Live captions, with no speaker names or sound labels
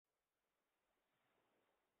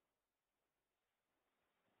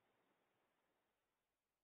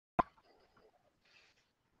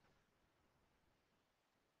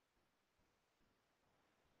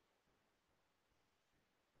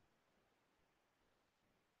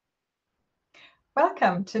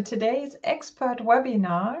Welcome to today's expert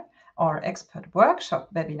webinar or expert workshop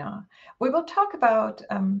webinar. We will talk about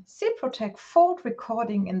SIPROTEC fault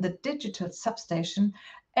recording in the digital substation,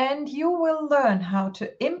 and you will learn how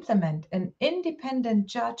to implement an independent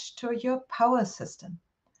judge to your power system.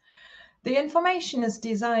 The information is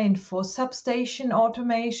designed for substation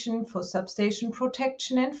automation, for substation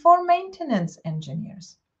protection, and for maintenance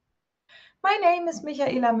engineers. My name is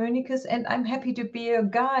Michaela Mönikes, and I'm happy to be your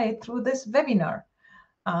guide through this webinar.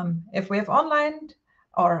 If we have online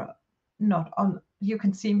or not on, you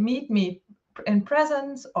can meet me in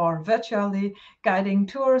presence or virtually, guiding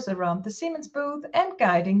tours around the Siemens booth and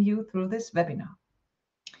guiding you through this webinar.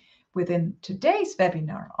 Within today's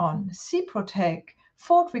webinar on SIPROTEC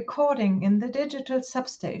fault recording in the digital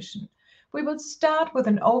substation, we will start with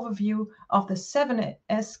an overview of the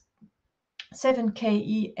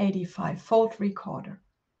 7KE85 fault recorder.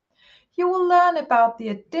 You will learn about the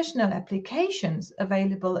additional applications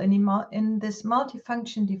available in this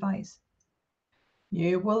multifunction device.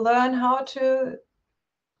 You will learn how to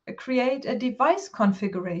create a device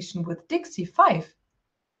configuration with Dixie 5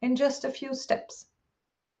 in just a few steps.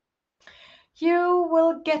 You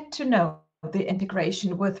will get to know the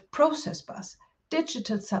integration with process bus,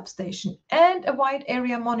 digital substation, and a wide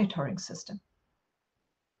area monitoring system.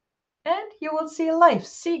 And you will see a live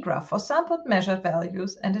C-graph for sampled measured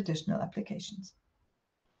values and additional applications.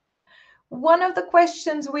 One of the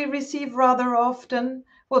questions we receive rather often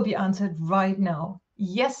will be answered right now.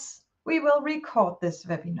 Yes, we will record this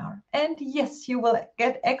webinar. And yes, you will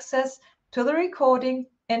get access to the recording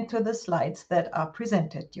and to the slides that are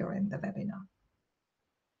presented during the webinar.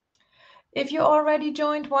 If you already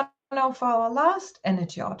joined one of our last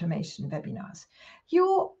energy automation webinars,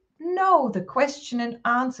 you know the question and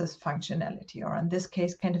answers functionality, or in this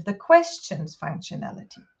case, kind of the questions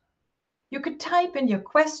functionality. You could type in your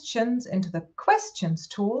questions into the questions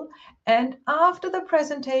tool, and after the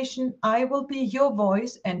presentation, I will be your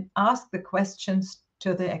voice and ask the questions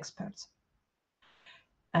to the experts.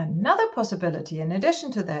 Another possibility, in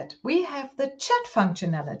addition to that, we have the chat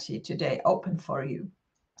functionality today open for you.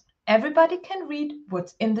 Everybody can read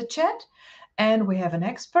what's in the chat, and we have an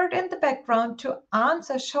expert in the background to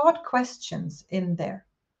answer short questions in there.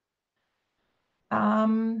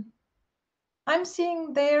 I'm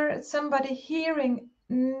seeing there somebody hearing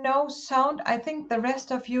no sound. I think the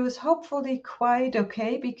rest of you is hopefully quite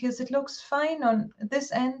okay because it looks fine on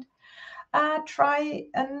this end. Try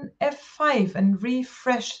an F5 and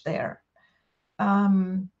refresh there.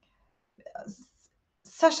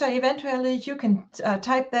 Sasha, eventually you can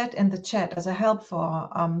type that in the chat as a help for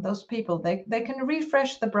those people. They can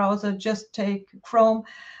refresh the browser, just take Chrome.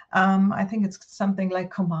 I think it's something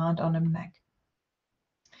like Command on a Mac.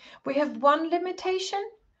 We have one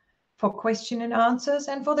limitation for question and answers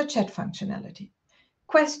and for the chat functionality.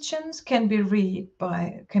 Questions can be read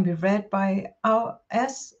by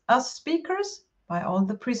us speakers, by all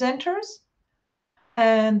the presenters,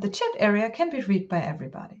 and the chat area can be read by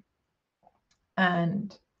everybody.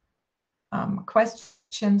 And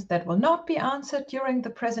questions that will not be answered during the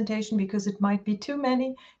presentation because it might be too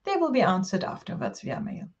many, they will be answered afterwards via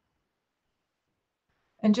mail.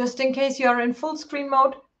 And just in case you are in full screen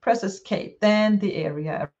mode, press Escape, then the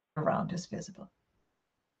area around is visible.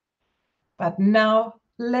 But now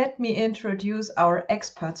let me introduce our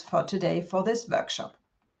experts for today for this workshop.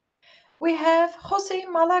 We have Jose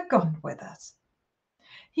Malagon with us.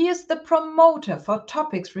 He is the promoter for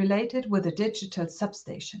topics related with the digital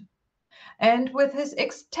substation. And with his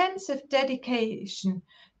extensive dedication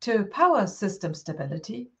to power system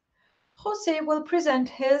stability, Jose will present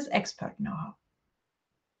his expert know-how.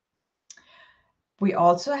 We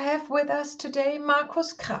also have with us today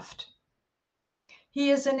Markus Kraft.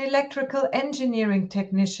 He is an electrical engineering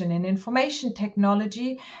technician in information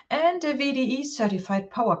technology and a VDE certified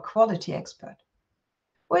power quality expert.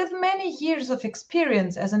 With many years of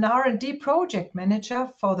experience as an R&D project manager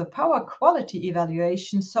for the power quality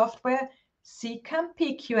evaluation software CCAM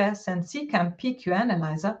PQS and CCAM PQ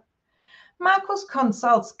Analyzer, Markus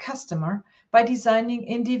consults customer by designing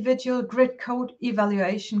individual grid code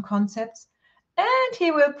evaluation concepts, and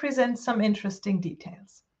he will present some interesting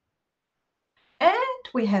details. And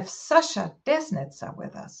we have Sasha Desnitzer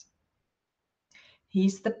with us.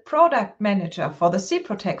 He's the product manager for the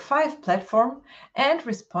SIPROTEC 5 platform and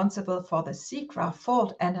responsible for the C-graph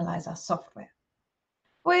fault analyzer software.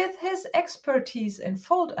 With his expertise in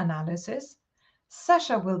fault analysis,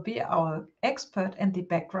 Sasha will be our expert in the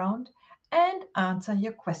background and answer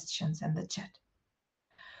your questions in the chat.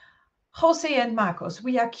 Jose and Marcos,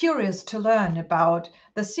 we are curious to learn about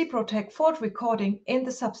the SIPROTEC fault recording in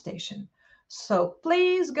the substation. So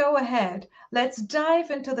please go ahead. Let's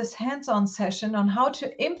dive into this hands-on session on how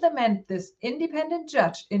to implement this independent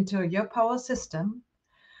judge into your power system.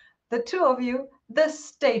 The two of you, the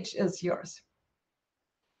stage is yours.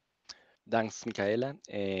 Thanks, Michaela.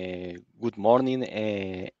 Good morning,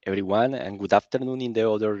 everyone, and good afternoon in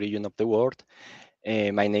the other region of the world.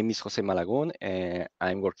 My name is Jose Malagon.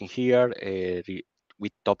 I'm working here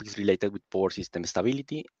with topics related with power system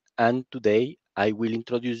stability. And today I will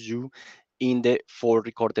introduce you in the for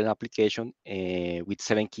recorded application with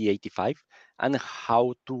 7key85 and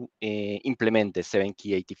how to implement the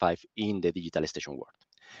 7key85 in the digital station world.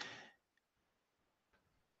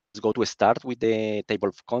 Let's go to start with the table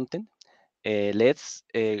of content. Let's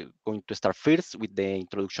going to start first with the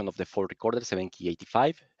introduction of the fault recorder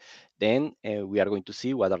 7key85. Then we are going to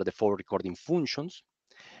see what are the fault recording functions,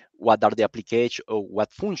 what are the application or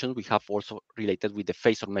what functions we have also related with the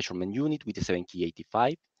phasor measurement unit with the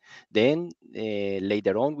 7key85. Then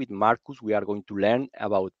later on with Marcus, we are going to learn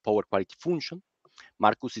about power quality function.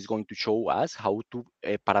 Marcus is going to show us how to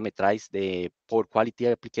parameterize the power quality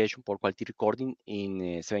application, power quality recording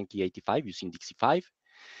in 7key85 using Dixie 5.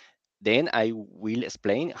 Then I will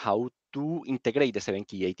explain how to integrate the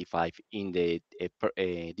 7key85 in the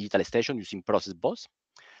digital station using process bus.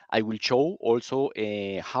 I will show also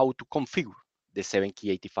how to configure the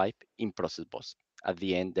 7key85 in process bus. At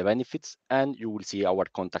the end, the benefits, and you will see our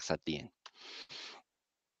contacts at the end.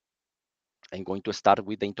 I'm going to start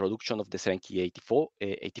with the introduction of the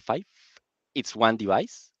 7key85. It's one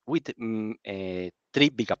device with three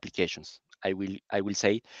big applications. I will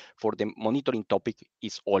say for the monitoring topic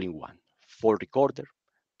is all in one. Fault recorder,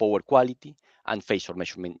 power quality, and phasor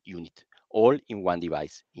measurement unit, all in one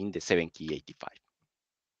device in the 7key85.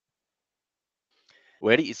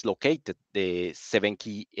 Where is located the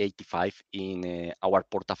 7key85 in our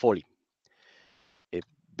portfolio? Uh,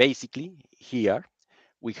 Basically, here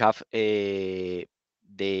we have the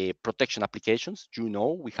protection applications. You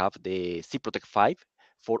know, we have the SIPROTEC 5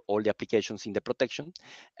 for all the applications in the protection,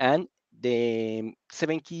 and the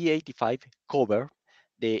 7key85 cover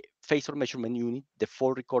the phasor measurement unit, the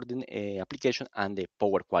fault recording application, and the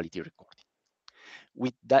power quality recording.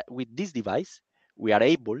 With this device, we are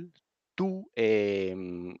able to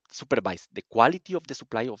supervise the quality of the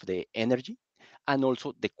supply of the energy and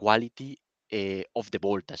also the quality of the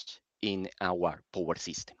voltage in our power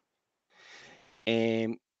system.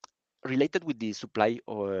 Um, Related with the supply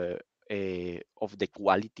of the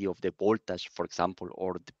quality of the voltage, for example,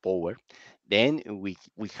 or the power, then we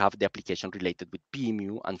have the application related with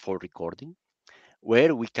PMU and fault recording,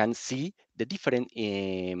 where we can see the different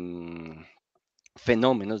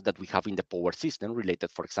phenomena that we have in the power system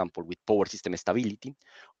related, for example, with power system stability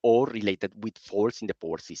or related with faults in the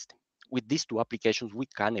power system. With these two applications, we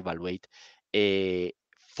can evaluate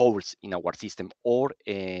faults in our system or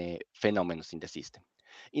phenomena in the system.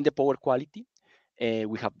 In the power quality,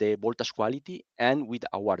 we have the voltage quality, and with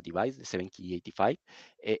our device, the 7key85,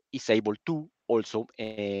 is able to also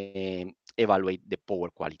evaluate the power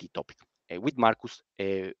quality topic. With Marcus,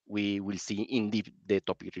 we will see in deep the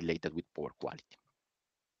topic related with power quality.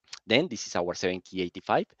 Then this is our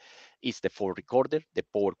 7key85. It's the fault recorder, the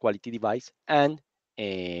power quality device, and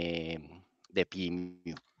the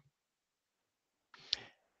PMU.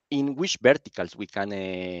 In which verticals we can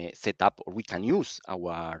set up or we can use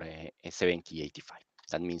our 7key85.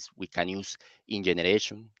 That means we can use in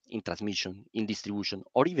generation, in transmission, in distribution,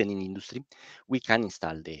 or even in industry, we can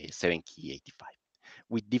install the 7key85.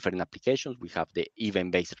 With different applications, we have the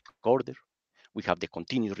event-based recorder, we have the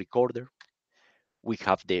continuous recorder, we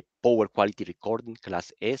have the power quality recording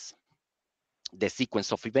class S, the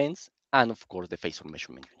sequence of events, and of course the phasor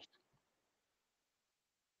measurement unit.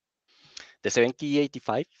 The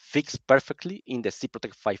 7key85 fits perfectly in the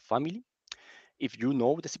SIPROTEC 5 family. If you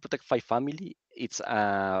know the SIPROTEC 5 family, it's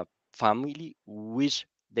a family which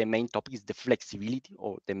the main topic is the flexibility,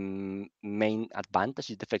 or the main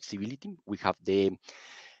advantage is the flexibility. We have the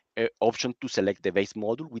option to select the base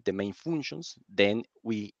module with the main functions. Then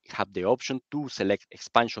we have the option to select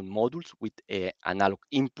expansion modules with analog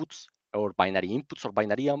inputs or binary inputs or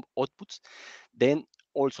binary outputs. Then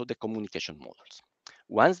also the communication modules.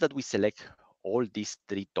 Once that we select all these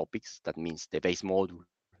three topics, that means the base module,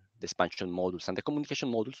 the expansion modules, and the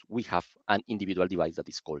communication modules, we have an individual device that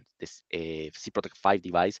is called this SIPROTEC 5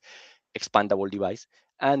 device, expandable device,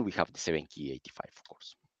 and we have the 7key85, of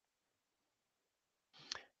course.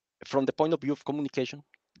 From the point of view of communication,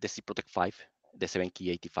 the SIPROTEC 5, the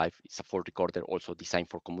 7key85 is a fault recorder also designed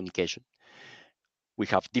for communication. We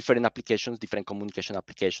have different applications, different communication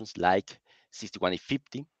applications like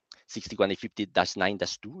 61850,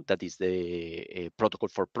 6150-9-2, that is the protocol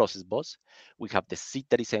for process bus. We have the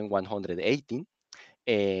C37118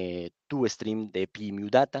 to stream the PMU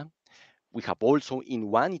data. We have also in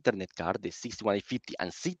one Ethernet card the 6150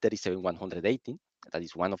 and C37118. That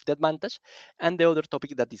is one of the advantage. And the other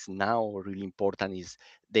topic that is now really important is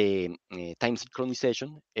the time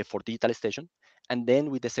synchronization for digital station. And then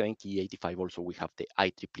with the 7key85 also we have the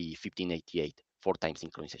IEEE 1588 for time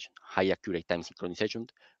synchronization, high accurate time synchronization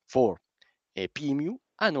for PMU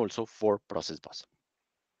and also for process bus.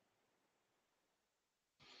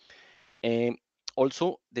 Um,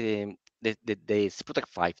 Also, the SIPROTEC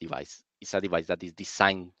 5 device is a device that is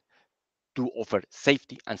designed to offer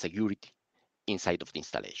safety and security inside of the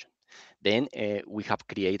installation. Then we have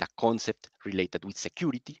created a concept related with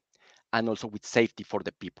security and also with safety for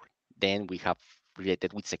the people. Then we have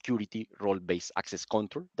related with security role-based access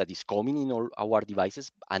control that is coming in all our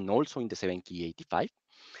devices and also in the 7key85.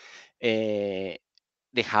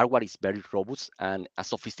 The hardware is very robust and a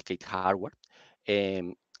sophisticated hardware.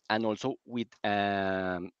 Um, and also with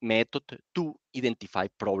method to identify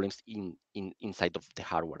problems inside of the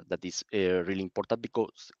hardware. That is really important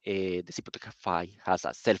because the SIPROTEC 5 has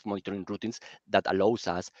a self-monitoring routines that allows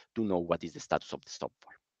us to know what is the status of the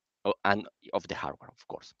software and of the hardware, of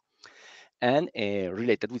course. And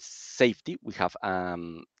related with safety, we have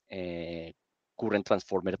a current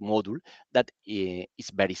transformer module that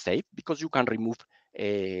is very safe because you can remove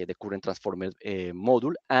the current transformer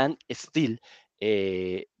module and still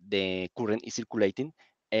the current is circulating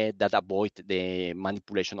that avoid the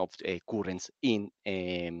manipulation of currents in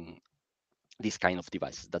this kind of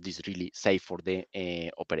devices. That is really safe for the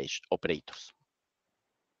operators.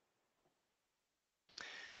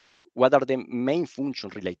 What are the main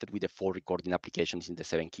functions related with the fault recording applications in the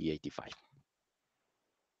 7key85?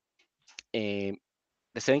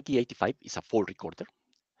 The 7key85 is a fault recorder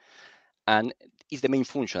and is the main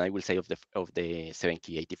function, I will say, of the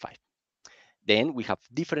 7key85. Then we have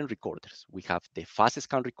different recorders. We have the fast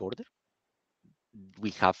scan recorder.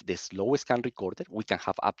 We have the slow scan recorder. We can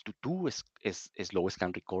have up to two slow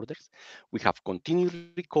scan recorders. We have continuous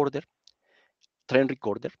recorder, trend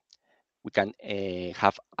recorder. We can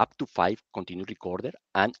have up to 5 continuous recorder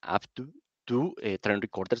and up to 2 trend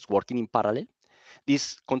recorders working in parallel.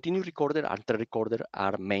 These continuous recorder and trend recorder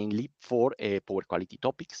are mainly for power quality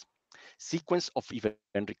topics. Sequence of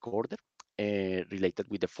event recorder related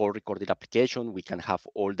with the fault recorded application. We can have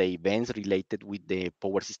all the events related with the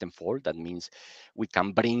power system fault. That means we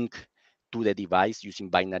can bring to the device using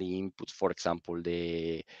binary inputs, for example,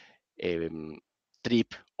 the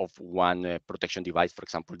trip of one protection device, for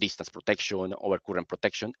example, distance protection, overcurrent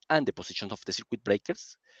protection, and the position of the circuit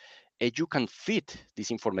breakers. You can fit this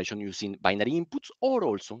information using binary inputs or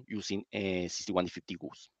also using 6150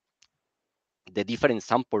 GUS. The different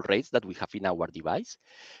sample rates that we have in our device,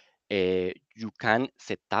 you can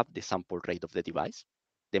set up the sample rate of the device.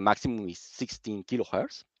 The maximum is 16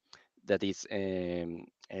 kilohertz. That is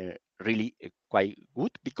really quite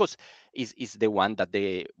good because it's the one that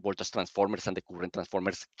the voltage transformers and the current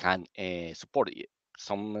transformers can support.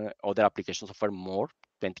 Some other applications offer more,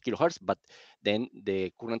 20 kilohertz, but then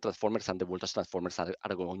the current transformers and the voltage transformers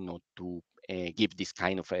are going not to give this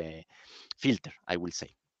kind of filter, I will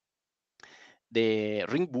say. The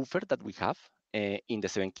ring buffer that we have in the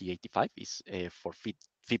 7key85 is for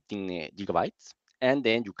 15 gigabytes, and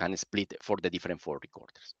then you can split for the different fault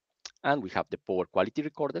recorders. And we have the power quality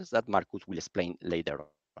recorders that Marcus will explain later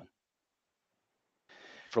on.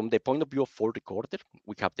 From the point of view of fault recorder,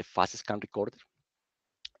 we have the fast scan recorder.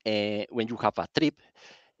 When you have a trip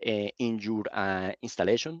in your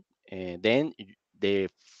installation, then the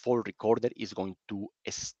fault recorder is going to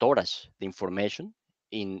storage the information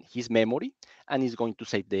in his memory and is going to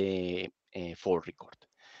save the fault record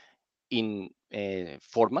in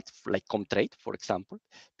formats like ComTrade, for example.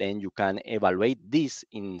 Then you can evaluate this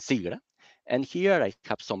in SIGRA. And here I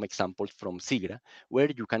have some examples from SIGRA where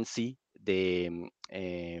you can see the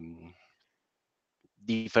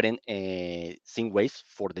different sync waves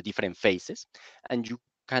for the different phases, and you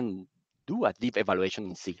can do a deep evaluation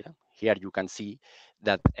in SIGRA. Here you can see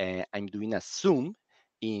that I'm doing a zoom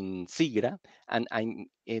in SIGRA, and I'm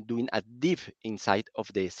doing a deep inside of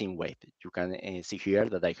the sync wave. You can see here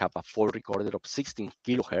that I have a full recorder of 16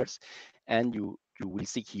 kilohertz, and you will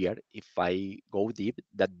see here, if I go deep,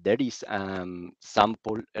 that there is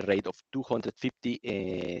sample rate of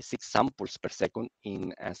 256 samples per second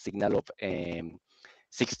in a signal of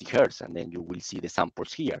 60 hertz, and then you will see the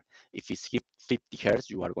samples here. If it's 50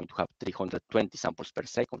 hertz, you are going to have 320 samples per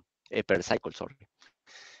second, per cycle, sorry.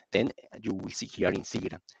 Then you will see here in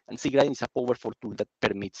SIGRA. And SIGRA is a powerful tool that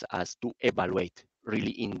permits us to evaluate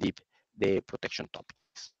really in deep the protection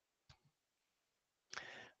topics.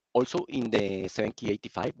 Also in the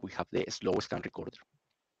 7085, we have the slow scan recorder.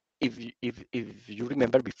 If you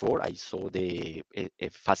remember before, I saw the a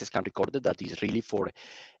fast scan recorder that is really for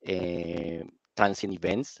transient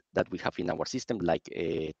events that we have in our system, like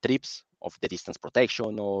trips of the distance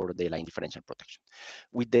protection or the line differential protection.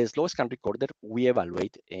 With the slow scan recorder, we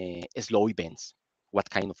evaluate slow events. What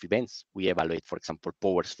kind of events? We evaluate, for example,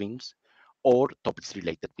 power swings or topics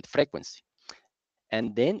related with frequency.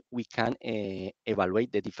 And then we can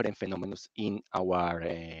evaluate the different phenomena in our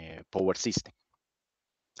power system.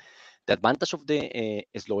 The advantage of the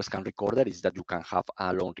slow scan recorder is that you can have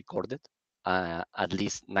a long recorded at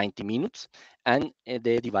least 90 minutes, and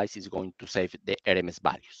the device is going to save the RMS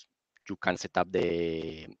values. You can set up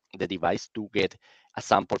the device to get a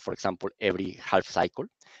sample, for example, every half cycle.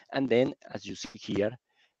 And then, as you see here,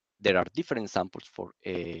 there are different samples for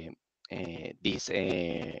this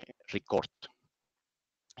record.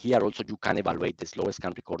 Here also you can evaluate the slow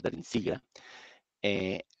scan recorder in SIGRA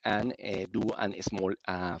and do a small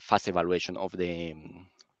fast evaluation of the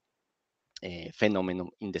phenomenon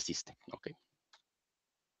in the system. Okay.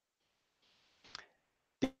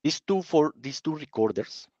 These two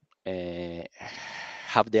recorders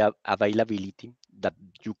have the availability that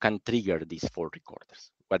you can trigger these four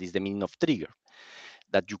recorders. What is the meaning of trigger?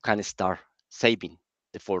 That you can start saving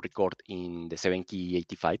the full record in the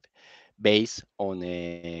 7key85 based on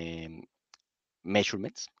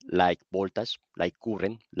measurements like voltage, like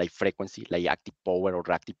current, like frequency, like active power or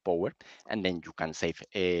reactive power, and then you can save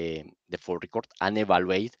the full record and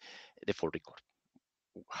evaluate the full record.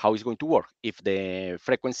 How is going to work? If the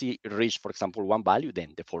frequency reach, for example, one value,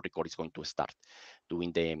 then the full record is going to start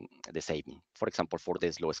doing the saving, for example, for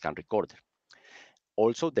the slow scan recorder.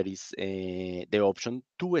 Also, there is the option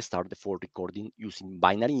to start the full recording using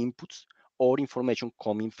binary inputs or information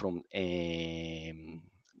coming from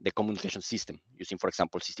the communication system. Using, for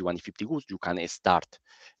example, 6150 GOOS, you can start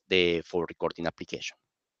the full recording application.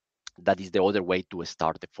 That is the other way to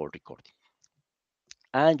start the full recording.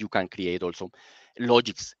 And you can create also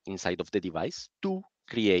logics inside of the device to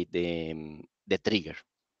create the trigger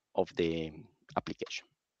of the application.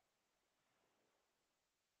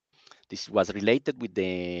 This was related with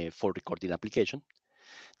the full recording application.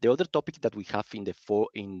 The other topic that we have in the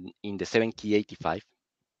 7key85,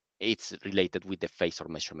 it's related with the phasor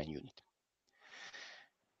measurement unit.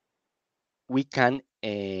 We can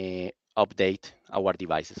update our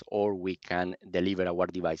devices, or we can deliver our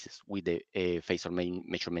devices with the phasor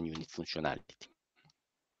measurement unit functionality.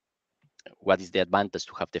 What is the advantage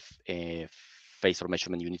to have the phasor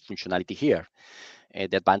measurement unit functionality here?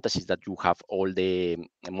 The advantage is that you have all the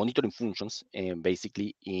monitoring functions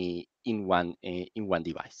basically in one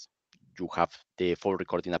device. You have the full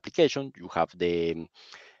recording application, you have the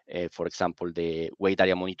for example, the weight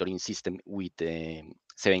area monitoring system with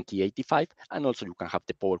 7key85, and also you can have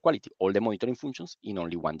the power quality, all the monitoring functions in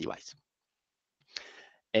only one device.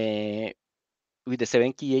 With the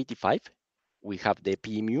 7key85, we have the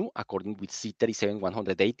PMU according with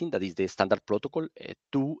C37118, that is the standard protocol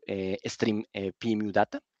to stream PMU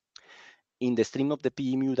data. In the stream of the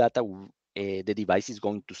PMU data, the device is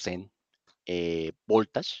going to send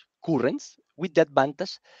voltage currents with the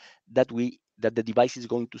advantage that the device is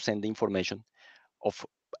going to send the information of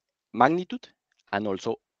magnitude and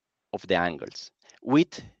also of the angles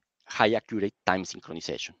with high accurate time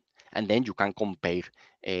synchronization. And then you can compare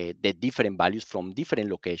the different values from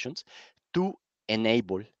different locations to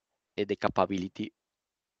enable the capability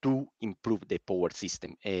to improve the power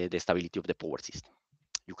system, the stability of the power system.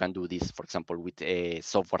 You can do this, for example, with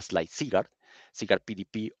softwares like SIGARD. SIGARD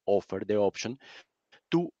PDP offer the option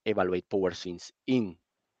to evaluate power swings in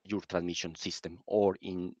your transmission system or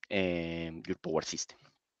in your power system.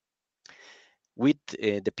 With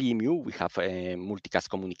the PMU, we have multicast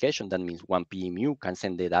communication. That means one PMU can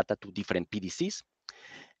send the data to different PDCs.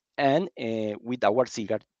 And with our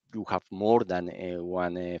SIGARD, you have more than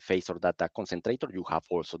one phasor data concentrator. You have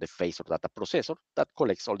also the phasor data processor that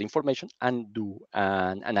collects all the information and do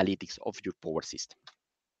an analytics of your power system.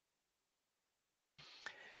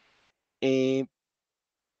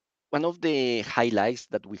 One of the highlights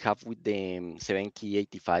that we have with the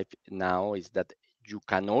 7key85 now is that you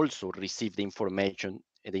can also receive the information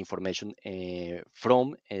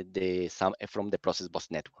from the process bus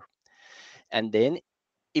network. And then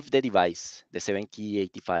if the device, the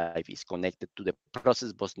 7key85, is connected to the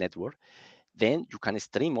process bus network, then you can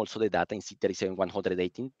stream also the data in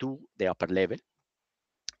C37118 to the upper level.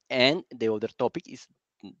 And the other topic is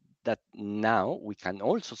that now we can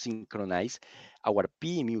also synchronize our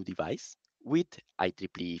PMU device with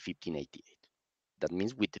IEEE 1588. That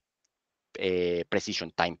means with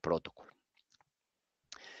precision time protocol.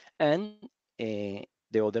 And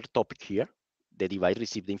the other topic here, the device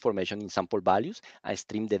receives the information in sample values and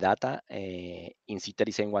stream the data in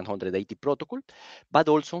C37-180 protocol, but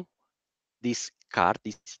also this card,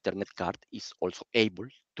 this Ethernet card, is also able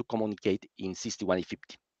to communicate in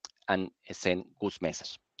 6150 and send good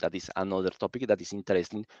message. That is another topic that is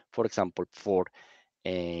interesting, for example, for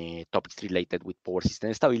topics related with power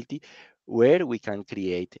system stability, where we can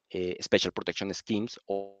create special protection schemes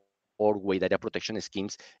or wide area protection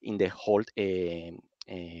schemes in the whole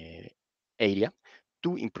area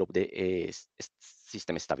to improve the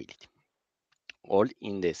system stability, all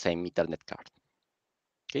in the same Ethernet card.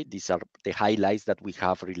 Okay, these are the highlights that we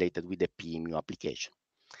have related with the PMU application.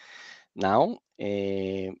 Now,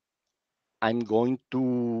 I'm going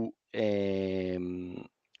to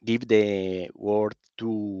give the word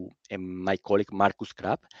to my colleague Marcus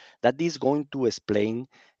Krapp, that is going to explain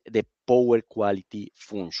the power quality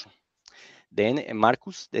function. Then,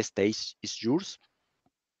 Marcus, the stage is yours.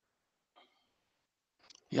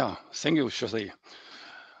 Yeah, thank you, Jose.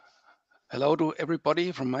 Hello to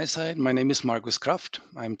everybody from my side. My name is Marcus Kraft.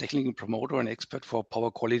 I'm technical promoter and expert for power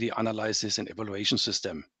quality analysis and evaluation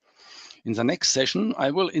system. In the next session,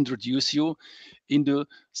 I will introduce you into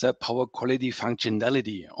the power quality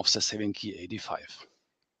functionality of the 7Key85.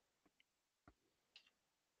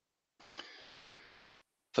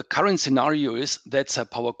 The current scenario is that the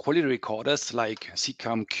power quality recorders like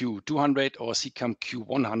CCAM Q200 or CCAM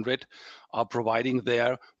Q100 are providing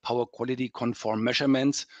their power quality conform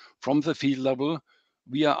measurements from the field level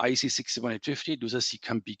via IC61850 to the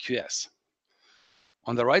CCAM BQS.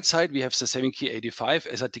 On the right side, we have the 7Key85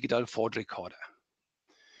 as a digital fault recorder.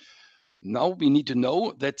 Now we need to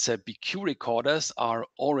know that the BQ recorders are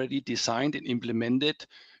already designed and implemented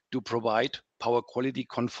to provide power quality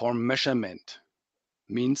conform measurement.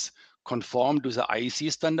 Means conform to the IEC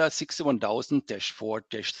standard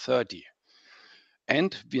 61000-4-30.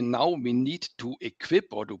 And we need to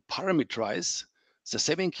equip or to parameterize the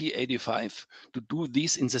 7Key85 to do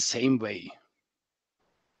this in the same way.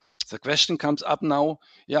 The question comes up now,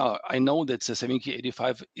 yeah, I know that the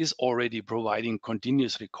 7Key85 is already providing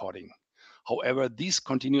continuous recording. However, these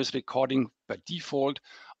continuous recording by default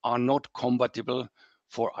are not compatible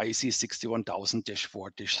for IEC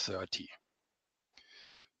 61000-4-30.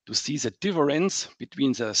 To see the difference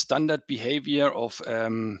between the standard behavior of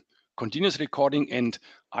continuous recording and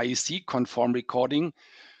IEC conform recording,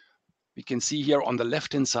 we can see here on the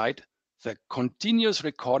left-hand side, the continuous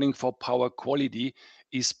recording for power quality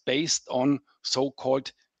is based on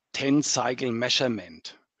so-called 10 cycle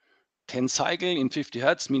measurement. 10 cycle in 50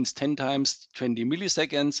 Hertz means 10 times 20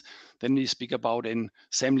 milliseconds. Then we speak about a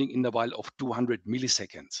sampling interval of 200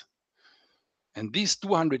 milliseconds. And these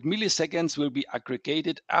 200 milliseconds will be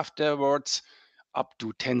aggregated afterwards up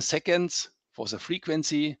to 10 seconds for the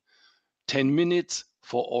frequency, 10 minutes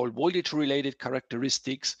for all voltage-related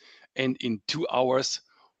characteristics, and in 2 hours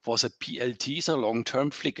for the PLT, the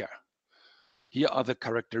long-term flicker. Here are the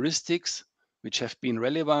characteristics which have been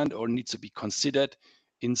relevant or need to be considered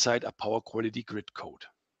inside a power quality grid code.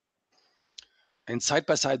 And side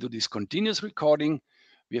by side to this continuous recording,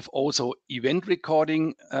 we have also event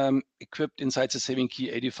recording equipped inside the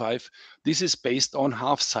 7Key85. This is based on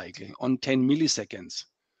half cycle, on 10 milliseconds.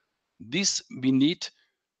 This we need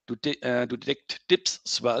to detect dips,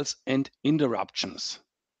 swells, and interruptions.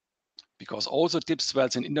 Because also dips,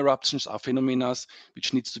 swells, and interruptions are phenomena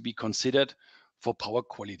which needs to be considered for power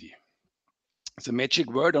quality. The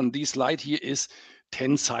magic word on this slide here is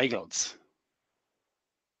 10 cycles.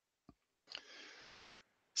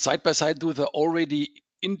 Side by side to the already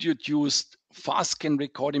introduced fast scan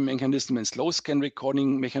recording mechanism and slow scan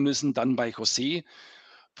recording mechanism done by Jose,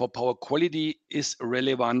 for power quality is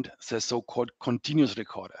relevant the so-called continuous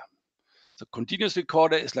recorder. The continuous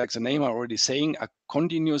recorder is, like the name already saying, a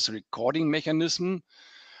continuous recording mechanism.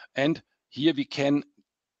 And here we can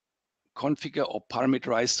configure or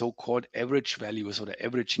parameterize so-called average values or the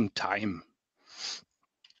averaging time.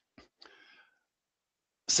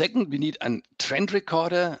 Second, we need a trend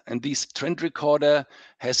recorder, and this trend recorder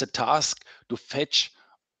has a task to fetch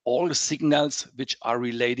all the signals which are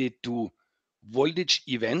related to voltage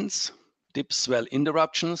events, dip, swell,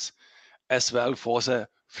 interruptions, as well for the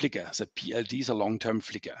flicker, the PLD, the long-term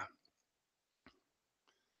flicker.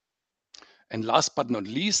 And last but not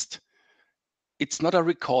least, it's not a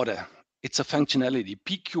recorder, it's a functionality.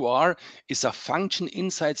 PQR is a function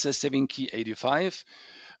inside the 7Key85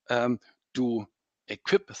 to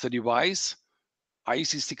equip the device IC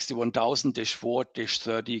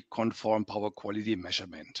 61000-4-30 conform power quality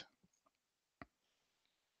measurement.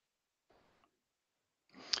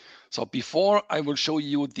 So before I will show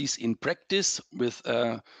you this in practice with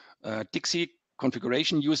a Dixie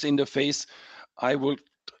configuration user interface, I would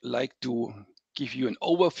like to give you an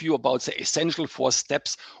overview about the essential 4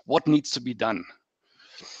 steps, what needs to be done.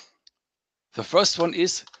 The first one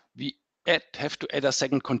is we have to add a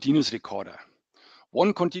second continuous recorder.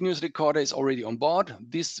 One continuous recorder is already on board.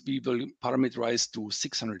 This we will parameterize to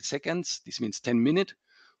 600 seconds. This means 10 minutes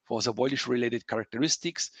for the voltage related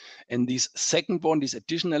characteristics. And this second one, this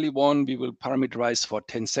additionally one, we will parameterize for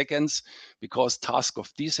 10 seconds because task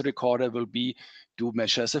of this recorder will be to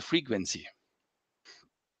measure the frequency.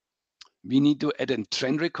 We need to add a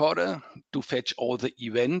trend recorder to fetch all the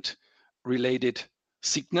event related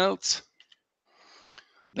signals.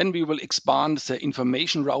 Then we will expand the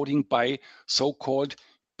information routing by so-called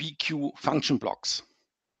PQ function blocks.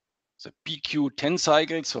 The PQ 10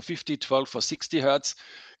 cycles for 50, 12 for 60 Hertz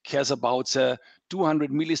cares about the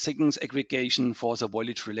 200 milliseconds aggregation for the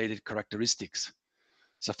voltage related characteristics.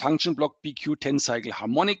 The function block PQ 10 cycle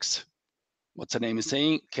harmonics, what the name is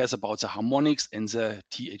saying, cares about the harmonics and the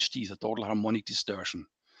THD, the total harmonic distortion.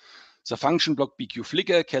 The function block PQ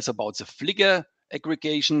flicker cares about the flicker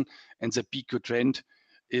aggregation, and the PQ trend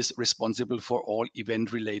is responsible for all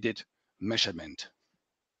event-related measurement.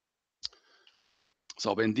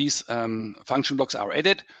 So when these function blocks are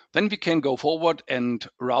added, then we can go forward and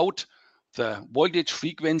route the voltage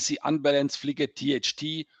frequency unbalanced flicker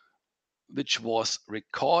THD, which was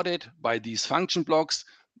recorded by these function blocks.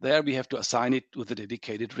 There we have to assign it to the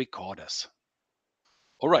dedicated recorders.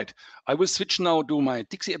 All right, I will switch now to my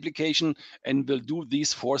Dixie application and will do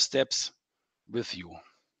these 4 steps with you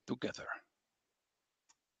together.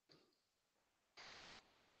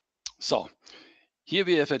 So here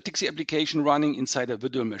we have a Dixie application running inside a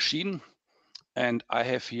virtual machine, and I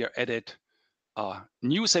have here added a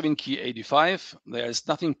new 7-key 85. There is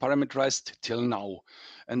nothing parameterized till now.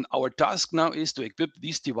 And our task now is to equip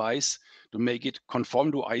this device to make it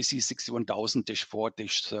conform to IC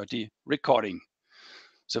 61000-4-30 recording.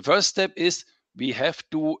 The first step is we have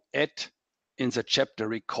to add in the chapter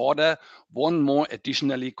recorder one more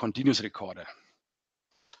additionally continuous recorder.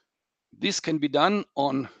 This can be done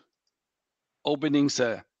on opening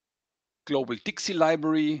the global Dixie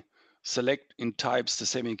library, select in types the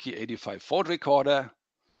 7-key 85 Ford recorder,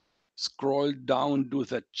 scroll down to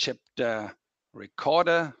the chapter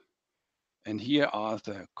recorder, and here are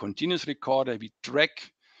the continuous recorder. We drag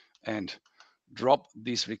and drop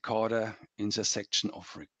this recorder in the section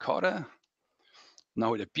of recorder.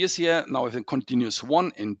 Now it appears here. Now with the continuous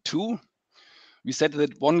 1 and 2. We said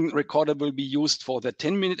that one recorder will be used for the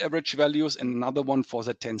 10-minute average values and another one for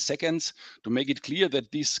the 10 seconds. To make it clear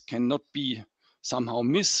that this cannot be somehow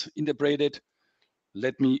misinterpreted,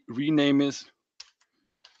 let me rename it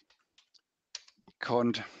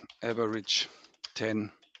cont average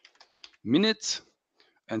 10 minutes,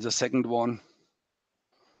 and the second one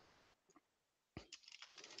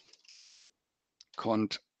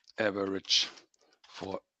cont average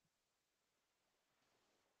for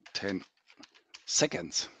 10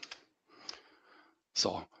 seconds.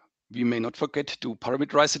 So we may not forget to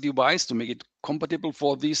parameterize the device to make it compatible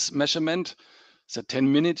for this measurement. The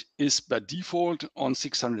 10-minute is by default on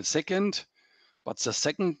 600 seconds, but the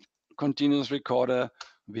second continuous recorder,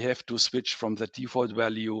 we have to switch from the default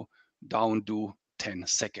value down to 10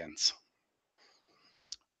 seconds.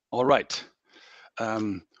 All right.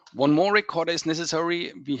 One more recorder is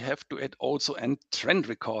necessary. We have to add also a trend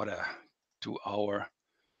recorder to our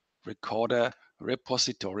recorder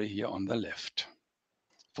repository here on the left.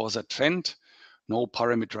 For the trend, no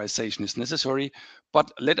parameterization is necessary,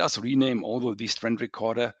 but let us rename all of these trend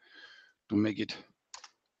recorder to make it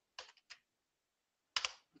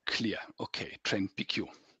clear. Okay, trend PQ.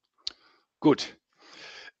 Good.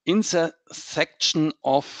 In the section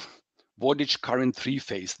of voltage current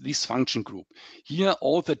 3-phase, this function group, here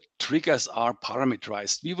all the triggers are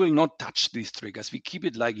parameterized. We will not touch these triggers. We keep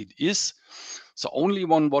it like it is. So only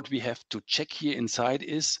one what we have to check here inside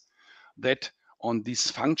is that on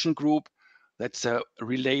this function group, that's a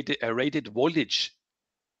rated voltage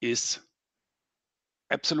is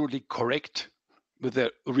absolutely correct with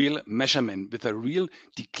a real measurement, with a real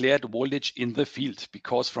declared voltage in the field,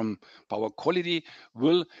 because from power quality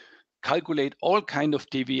will calculate all kind of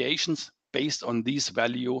deviations based on this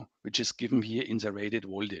value, which is given here in the rated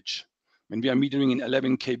voltage. When we are metering in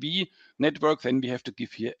 11 kV network, then we have to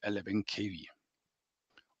give here 11 kV.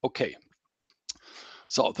 Okay.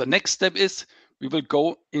 So the next step is we will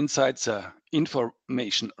go inside the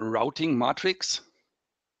information routing matrix.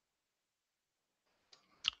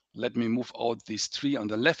 Let me move out these 3 on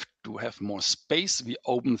the left to have more space. We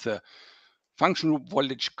open the function group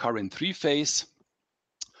voltage current 3-phase.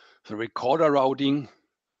 the recorder routing,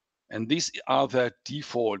 and these are the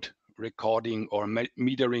default recording or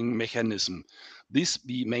metering mechanism. This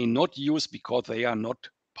we may not use because they are not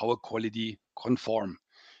power quality conform.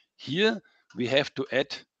 Here we have to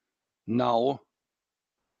add now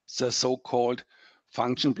the so-called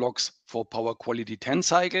function blocks for power quality 10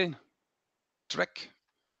 cycle, track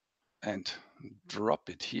and drop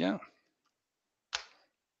it here.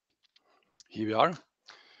 Here we are.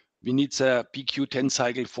 We need the PQ10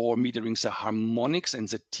 cycle for metering the harmonics and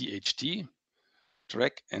the THT.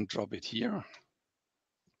 Drag and drop it here.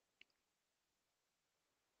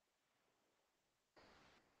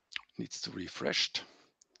 Needs to refreshed.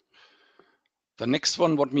 The next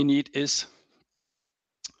one, what we need is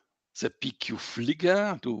the PQ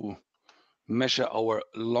flicker to measure our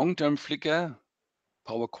long-term flicker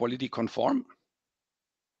power quality conform,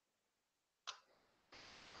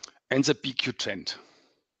 and the PQ trend.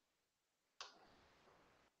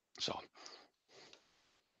 So,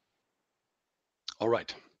 all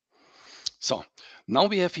right. So now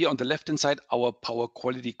we have here on the left-hand side our power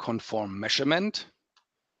quality conform measurement.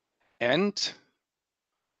 And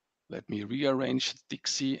let me rearrange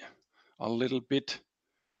Dixie a little bit.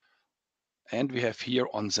 And we have here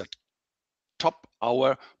on the top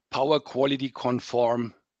our power quality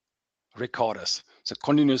conform recorders. The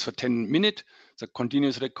continuous for 10 minutes, the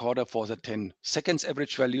continuous recorder for the 10 seconds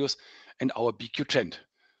average values, and our PQ trend.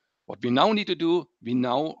 What we now need to do, we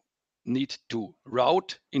now need to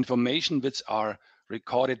route information which are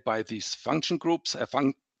recorded by these function groups,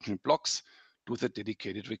 function blocks, to the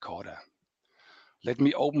dedicated recorder. Let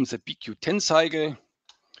me open the PQ10 cycle.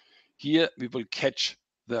 Here we will catch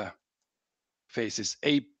the phases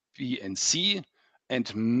A, B, and C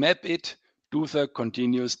and map it to the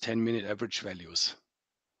continuous 10-minute average values.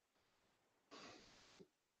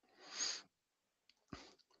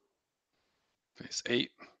 Phase A,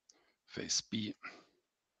 phase B,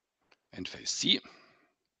 and phase C.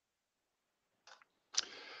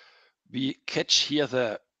 We catch here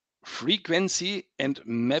the frequency and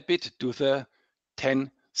map it to the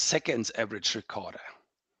 10 seconds average recorder.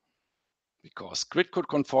 Because grid code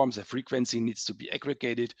conforms, the frequency needs to be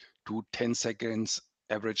aggregated to 10 seconds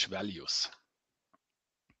average values.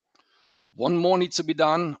 One more needs to be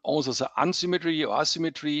done. Also, the unsymmetry or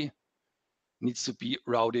asymmetry needs to be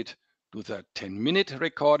routed to the 10-minute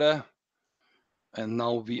recorder. And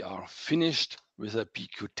now we are finished with a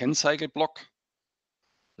PQ10 cycle block.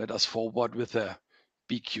 Let us forward with the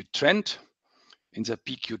PQ trend. In the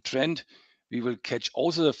PQ trend, we will catch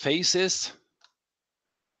also the phases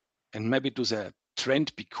and map it to the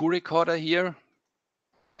trend PQ recorder here.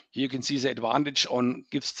 Here you can see the advantage on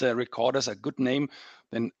gives the recorders a good name,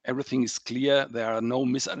 then everything is clear. There are no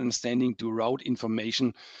misunderstanding to route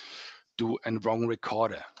information to a wrong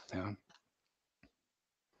recorder. Yeah.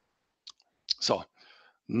 So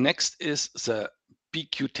next is the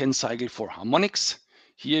PQ10 cycle for harmonics.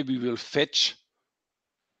 Here we will fetch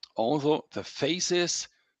also the phases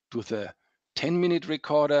to the 10-minute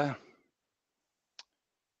recorder,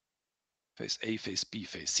 phase A, phase B,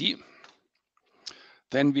 phase C.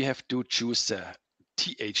 Then we have to choose the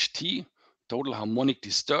THT, total harmonic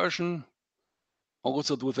distortion,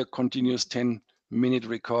 also to the continuous 10-minute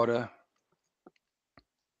recorder.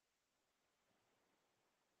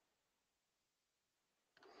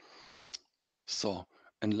 So,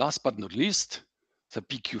 and last but not least, the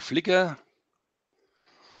PQ flicker.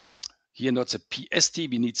 Here not the PST,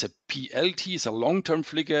 we need the PLT, the long-term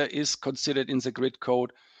flicker is considered in the grid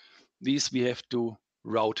code. These we have to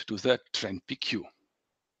route to the trend PQ.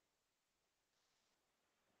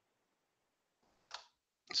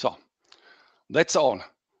 So that's all.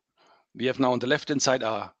 We have now on the left-hand side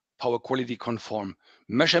a power quality conform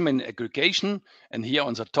measurement aggregation, and here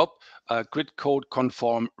on the top, a grid code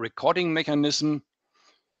conform recording mechanism.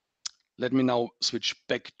 Let me now switch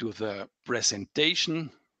back to the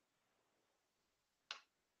presentation.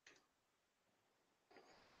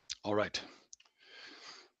 All right.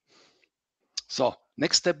 So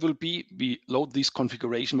next step will be we load this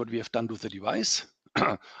configuration, what we have done to the device.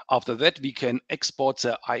 After that, we can export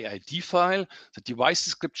the IID file, the device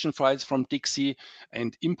description files from Dixie,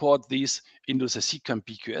 and import these into the CCAM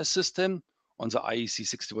PQS system on the IEC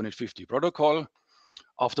 6150 protocol.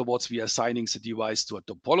 Afterwards, we are assigning the device to a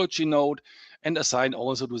topology node and assign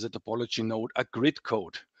also to the topology node a grid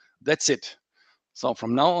code. That's it. So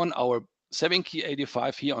from now on, our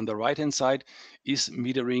 7Key85 here on the right-hand side is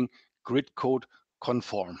metering grid code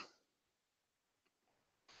conform.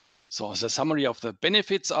 So the summary of the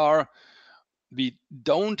benefits are we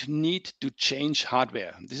don't need to change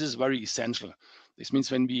hardware. This is very essential. This means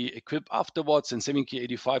when we equip afterwards and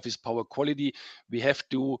 7Key85 is power quality, we have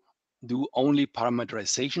to do only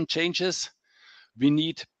parameterization changes. We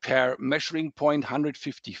need per measuring point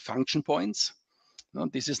 150 function points. Now,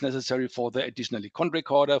 this is necessary for the additional econ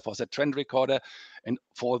recorder, for the trend recorder, and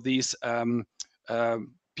for these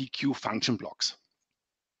PQ function blocks.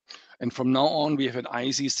 And from now on, we have an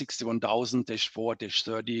IEC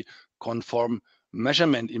 61000-4-30 conform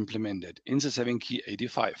measurement implemented in the 7-key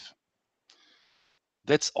 85.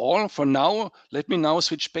 That's all for now. Let me now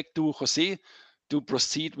switch back to Jose to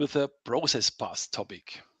proceed with the process bus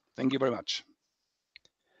topic. Thank you very much.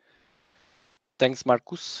 Thanks,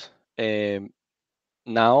 Marcus.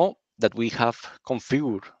 Now that we have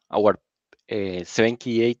configured our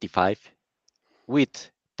 7-key 85 with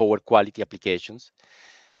power quality applications,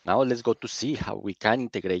 now let's go to see how we can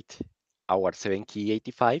integrate our 7-key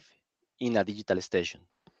 85 in a digital station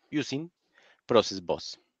using process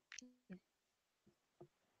bus.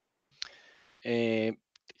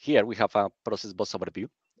 Here we have a process bus overview.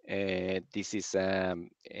 This is a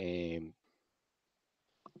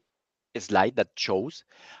slide that shows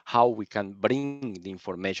how we can bring the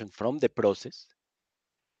information from the process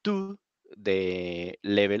to the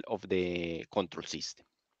level of the control system.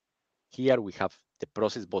 Here we have the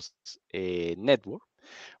process bus network,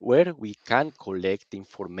 where we can collect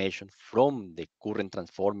information from the current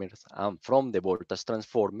transformers and from the voltage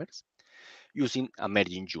transformers using a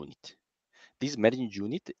merging unit. This merging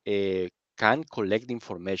unit can collect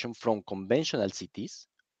information from conventional CTs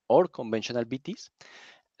or conventional BTs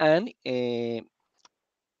and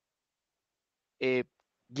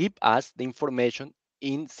give us the information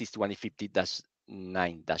in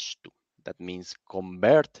 6150-9-2. That means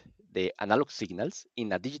convert the analog signals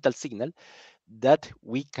in a digital signal that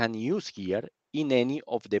we can use here in any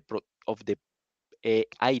of the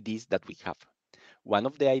IDs that we have. One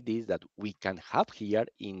of the IDs that we can have here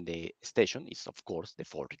in the station is, of course, the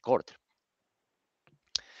fault recorder.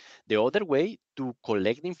 The other way to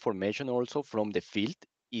collect information also from the field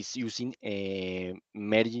is using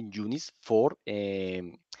merging units for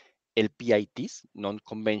LPITs,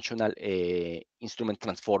 non-conventional instrument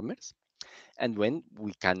transformers. And when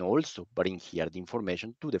we can also bring here the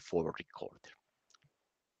information to the fault recorder.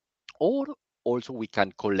 Or also we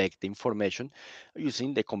can collect the information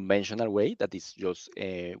using the conventional way, that is just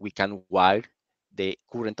we can wire the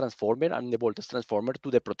current transformer and the voltage transformer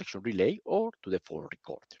to the protection relay or to the fault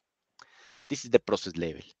recorder. This is the process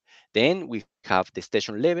level. Then we have the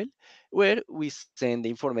station level, where we send the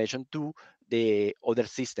information to the other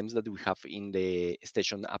systems that we have in the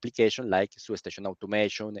station application, like substation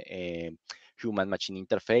automation, human machine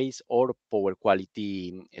interface, or power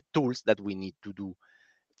quality tools that we need to do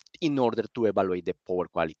in order to evaluate the power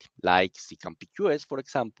quality, like SICAM PQS, for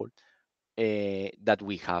example, that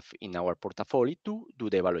we have in our portfolio to do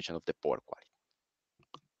the evaluation of the power quality.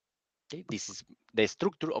 Okay, this is the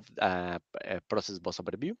structure of process bus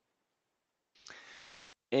overview.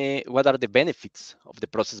 What are the benefits of the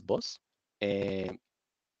process bus?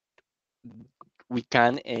 We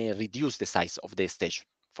can reduce the size of the station.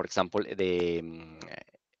 For example, the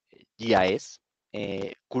GIS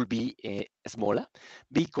could be smaller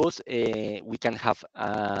because we can have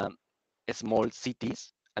small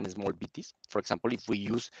CTs and small BTs. For example, if we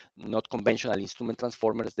use not conventional instrument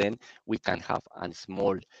transformers, then we can have a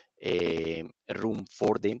small room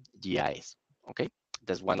for the GIS. Okay,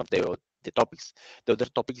 that's one of the topics. The other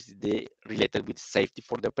topic is related with safety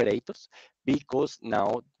for the operators, because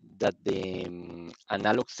now that the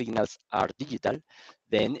analog signals are digital,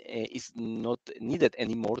 then it's not needed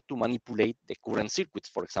anymore to manipulate the current circuits,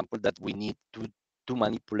 for example, that we need to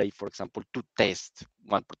manipulate, for example, to test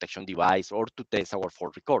one protection device or to test our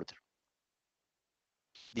fault recorder.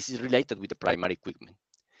 This is related with the primary equipment.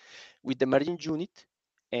 With the merging unit,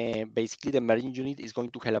 basically the merging unit is going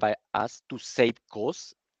to help us to save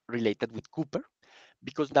costs related with Cooper,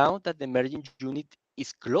 because now that the merging unit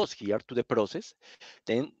is close here to the process,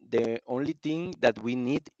 then the only thing that we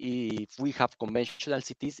need if we have conventional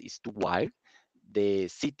CTs is to wire the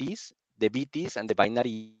CTs, the BTs, and the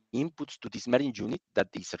binary inputs to this merging unit that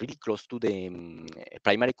is really close to the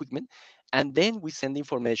primary equipment. And then we send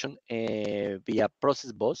information via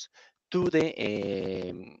process bus to the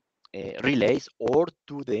relays or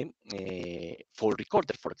to the fault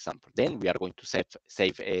recorder, for example. Then we are going to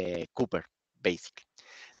save Cooper, basically.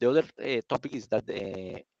 The other topic is that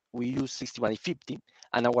we use 6150,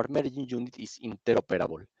 and our merging unit is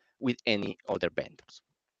interoperable with any other vendors.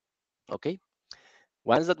 Okay.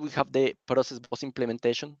 Once that we have the process bus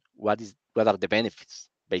implementation, what are the benefits?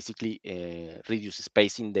 Basically, reduce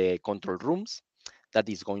space in the control rooms. That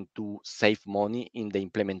is going to save money in the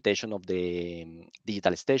implementation of the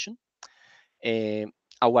digital station.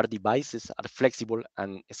 our devices are flexible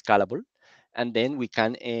and scalable, and then we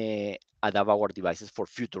can adapt our devices for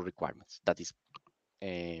future requirements. That is,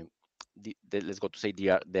 let's go to say these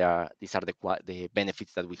are the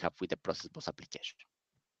benefits that we have with the process bus application.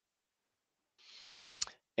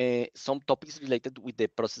 Some topics related with the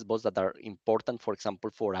process bus that are important, for example,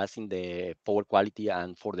 for us in the power quality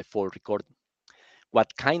and for the fault recording.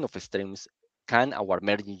 What kind of streams can our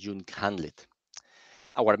merging unit handle it?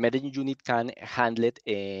 Our merging unit can handle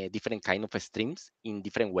different kind of streams in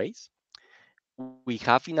different ways. We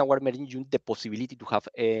have in our merging unit the possibility to have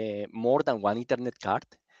more than one Ethernet card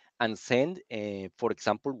and send, for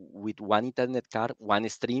example, with one Ethernet card, one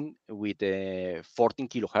stream with 14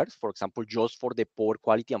 kilohertz, for example, just for the power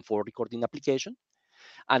quality and for recording application,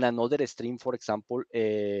 and another stream, for example,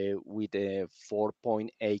 with 4.8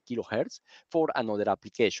 kilohertz for another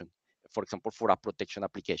application, for example, for a protection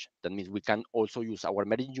application. That means we can also use our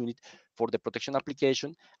merging unit for the protection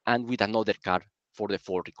application and with another card for the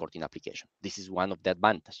fault recording application. This is one of the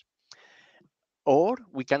advantages. Or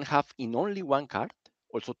we can have in only one card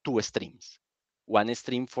also two streams. One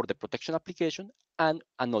stream for the protection application and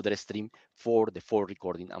another stream for the fault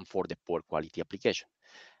recording and for the poor quality application.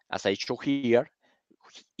 As I show here,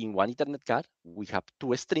 in one Ethernet card, we have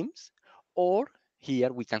two streams, or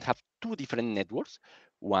here we can have two different networks,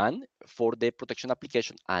 one for the protection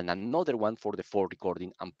application and another one for the fault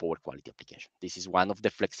recording and power quality application. This is one of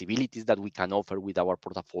the flexibilities that we can offer with our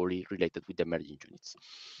portfolio related with the merging units.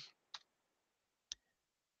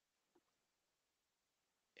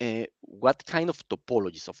 What kind of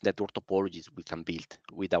topologies, of network topologies we can build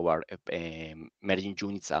with our merging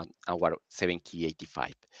units and our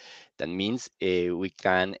 7key85? That means we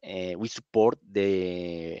support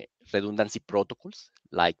the redundancy protocols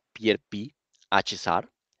like PRP, HSR,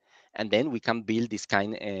 and then we can build this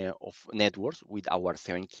kind of networks with our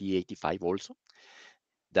 7key85 also.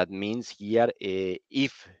 That means here,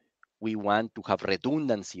 if we want to have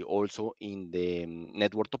redundancy also in the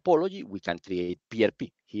network topology, we can create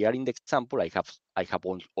PRP. Here in the example, I have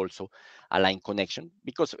also a line connection,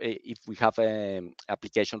 because if we have an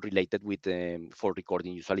application related with for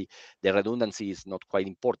recording, usually the redundancy is not quite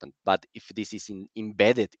important. But if this is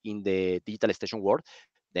embedded in the digital station world,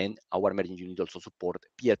 then our merging unit also support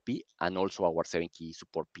PRP, and also our 7key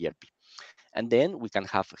support PRP. And then we can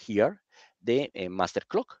have here the master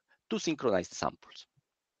clock to synchronize the samples.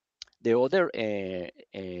 The other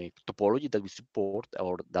topology that we support,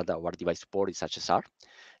 or that our device support, is HSR.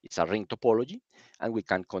 It's a ring topology, and we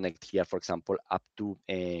can connect here, for example, up to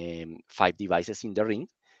 5 devices in the ring.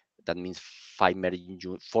 That means four merging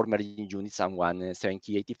units and one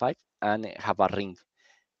 7key85, and have a ring,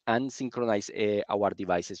 and synchronize our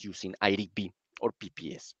devices using IRIB or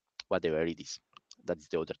PPS, whatever it is. That is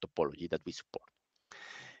the other topology that we support.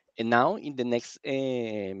 And now in the next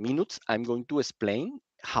minutes, I'm going to explain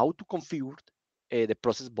how to configure the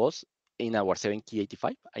process bus in our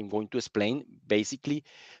 7key85. I'm going to explain basically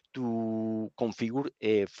to configure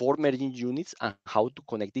 4 merging units and how to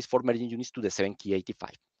connect these 4 merging units to the 7key85.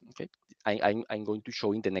 Okay, I'm going to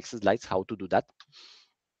show in the next slides how to do that.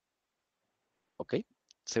 Okay,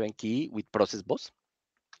 7key with process bus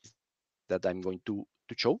that I'm going to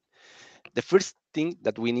show. The first thing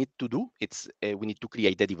that we need to do is we need to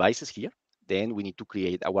create the devices here. Then we need to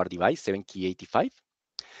create our device 7key85,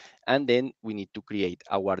 and then we need to create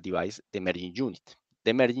our device, the merging unit.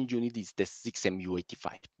 The merging unit is the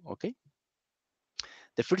 6MU85. Okay.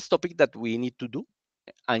 The first topic that we need to do,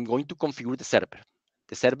 I'm going to configure the server.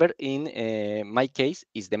 The server in my case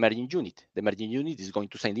is the merging unit. The merging unit is going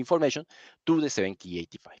to send information to the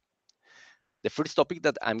 7key85. The first topic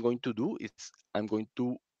that I'm going to do is I'm going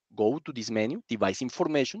to go to this menu, device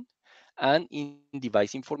information, and in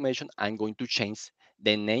device information, I'm going to change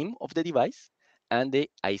the name of the device and the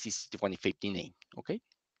IC6150 name, okay?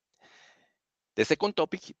 The second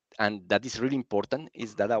topic, and that is really important,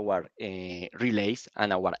 is that our relays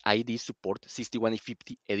and our ID support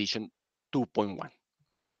 6150 edition 2.1.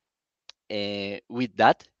 With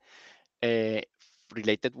that,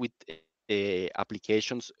 related with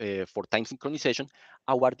applications for time synchronization,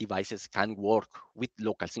 our devices can work with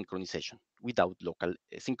local synchronization. Without local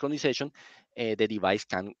synchronization, the device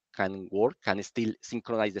can still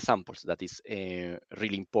synchronize the samples. That is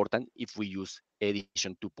really important if we use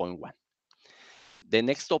edition 2.1. The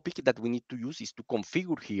next topic that we need to use is to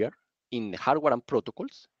configure here in hardware and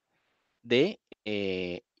protocols the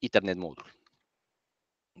Ethernet module.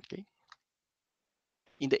 Okay.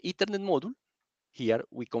 In the Ethernet module, here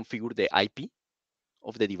we configure the IP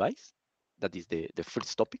of the device. That is the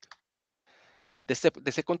first topic.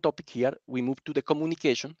 The second topic here, we move to the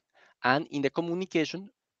communication. And in the communication,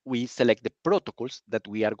 we select the protocols that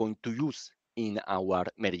we are going to use in our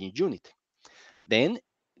merging unit. Then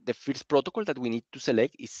the first protocol that we need to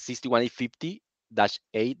select is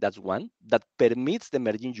 61850-A-1 that permits the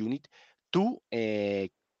merging unit to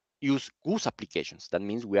use goose applications. That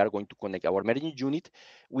means we are going to connect our merging unit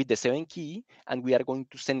with the 7 key, and we are going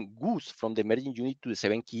to send goose from the merging unit to the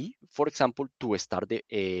 7 key, for example, to start the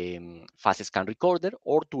fast scan recorder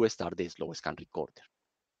or to start the slow scan recorder.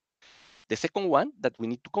 The second one that we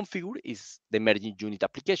need to configure is the merging unit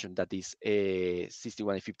application, that is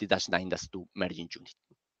 6150-9-2 merging unit.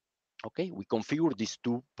 Okay, we configure these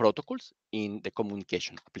two protocols in the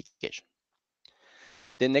communication application.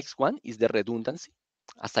 The next one is the redundancy.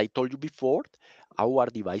 As I told you before, our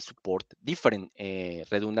device support different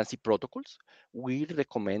redundancy protocols. We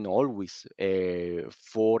recommend always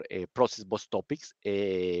for process bus topics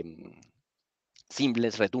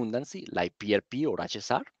seamless redundancy like PRP or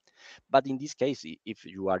HSR. But in this case, if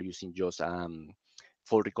you are using just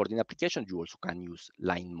full recording application, you also can use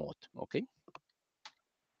line mode, okay?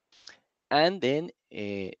 And then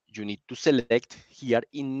you need to select here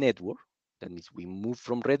in network. That means we move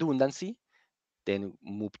from redundancy, then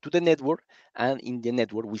move to the network, and in the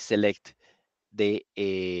network, we select the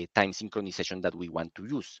time synchronization that we want to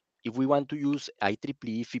use. If we want to use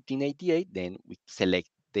IEEE 1588, then we select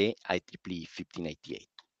the IEEE 1588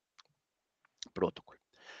 protocol.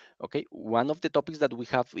 Okay, one of the topics that we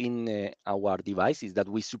have in our device is that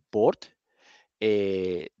we support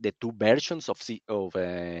the two versions of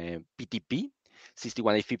PTP,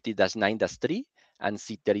 61850-9-3 and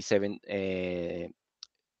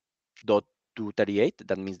C37.238.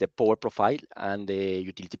 That means the power profile and the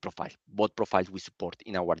utility profile. Both profiles we support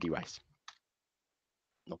in our device.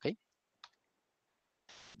 Okay.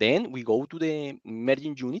 Then we go to the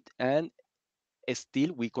merging unit, and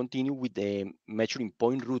still we continue with the measuring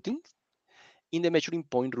point routing. In the measuring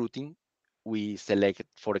point routing, we select,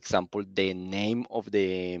 for example, the name of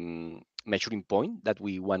the measuring point that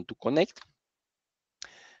we want to connect.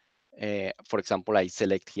 For example, I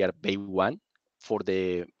select here B1 for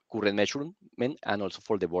the current measurement and also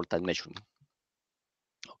for the voltage measurement.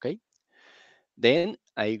 Okay. Then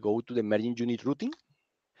I go to the merging unit routing,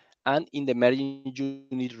 and in the merging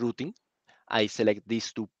unit routing, I select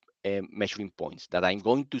these two measuring points that I'm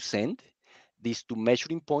going to send these two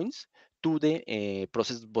measuring points to the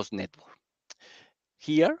process bus network.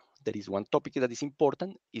 Here, there is one topic that is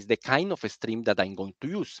important, is the kind of stream that I'm going to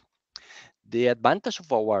use. The advantage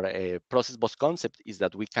of our process bus concept is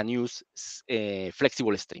that we can use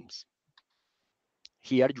flexible streams.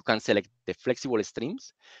 Here you can select the flexible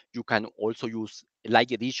streams. You can also use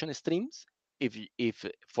like edition streams if,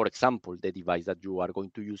 for example, the device that you are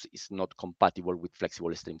going to use is not compatible with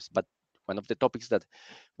flexible streams. But one of the topics that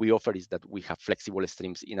we offer is that we have flexible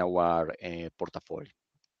streams in our portfolio.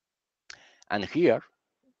 And here,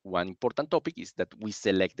 one important topic is that we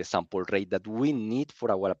select the sample rate that we need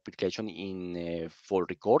for our application in full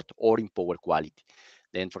record or in power quality.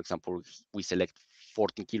 Then, for example, we select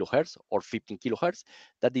 14 kilohertz or 15 kilohertz.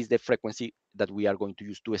 That is the frequency that we are going to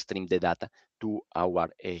use to stream the data to our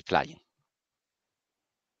client.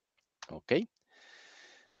 Okay.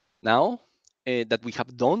 Now that we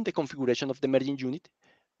have done the configuration of the merging unit,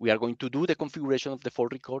 we are going to do the configuration of the full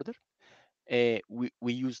recorder. We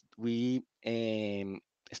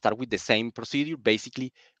start with the same procedure.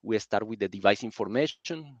 Basically, we start with the device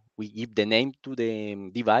information. We give the name to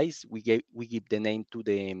the device. We give the name to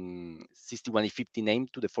the 6150 name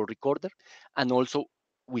to the full recorder, and also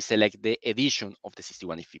we select the edition of the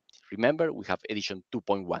 6150. Remember, we have edition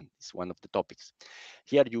 2.1. It's one of the topics.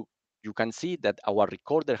 Here you can see that our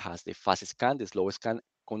recorder has the fast scan, the slow scan,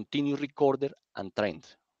 continuous recorder, and trend.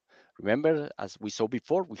 Remember, as we saw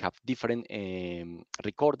before, we have different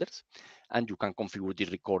recorders, and you can configure these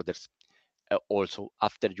recorders also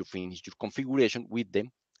after you finish your configuration with the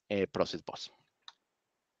process bus.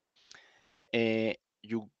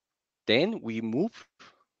 Then we move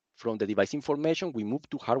from the device information, we move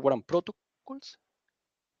to hardware and protocols.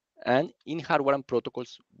 And in hardware and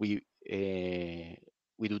protocols, we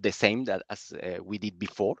do the same that as we did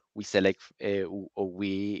before. We select, or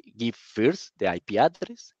we give first the IP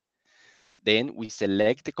address. Then we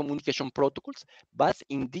select the communication protocols. But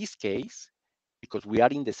in this case, because we are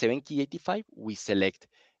in the 7key85, we select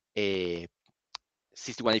a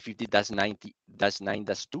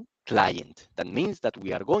 6150-9-2 client. That means that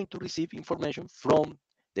we are going to receive information from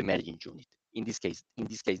the merging unit. In this case,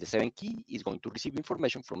 the 7 key is going to receive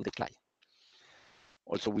information from the client.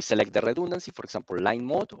 Also, we select the redundancy, for example, line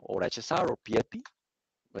mode or HSR or PLP,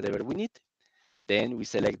 whatever we need. Then we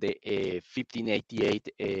select the 1588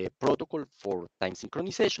 protocol for time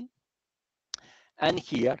synchronization. And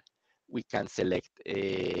here we can select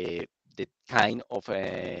the kind of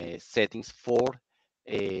settings for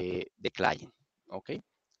the client, okay?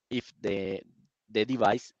 If the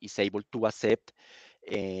device is able to accept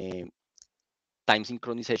time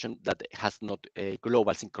synchronization that has not a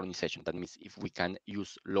global synchronization. That means if we can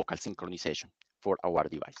use local synchronization for our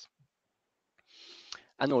device.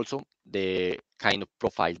 And also the kind of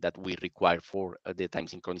profile that we require for the time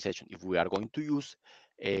synchronization. If we are going to use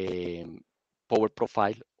a power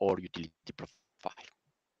profile or utility profile.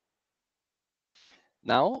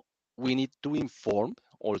 Now we need to inform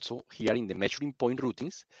also here in the measuring point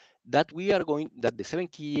routings that the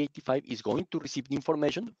 7key85 is going to receive the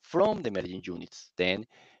information from the merging units. Then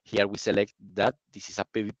here we select that this is a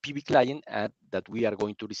PV client and that we are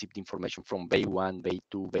going to receive the information from bay 1, bay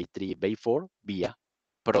 2, bay 3, bay 4 via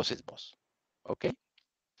process bus. Okay.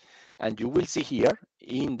 And you will see here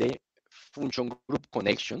in the function group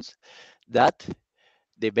connections that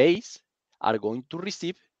the bays are going to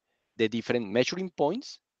receive the different measuring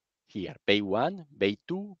points here, bay 1, bay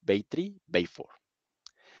 2, bay 3, bay 4.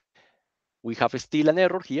 We have still an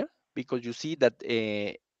error here because you see that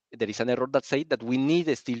there is an error that says that we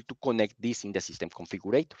need still to connect this in the system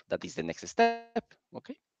configurator. That is the next step,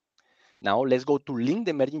 okay? Now let's go to link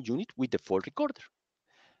the merging unit with the fault recorder.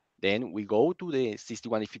 Then we go to the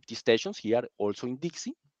 6150 stations here, also in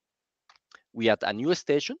Dixie. We add a new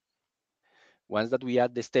station. Once that we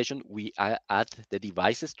add the station, we add the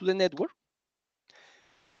devices to the network.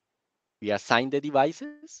 We assign the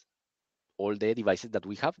devices, all the devices that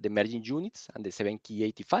we have, the merging units and the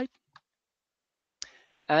 7key85,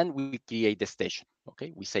 and we create the station.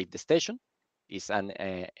 Okay, we save the station. It's an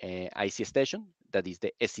IC station that is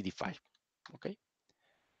the SCD file. Okay,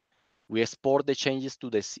 we export the changes to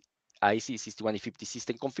the IC 6150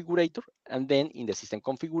 system configurator, and then in the system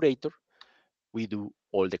configurator, we do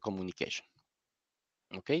all the communication.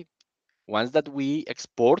 Okay, once that we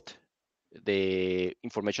export the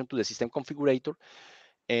information to the system configurator,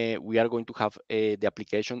 we are going to have the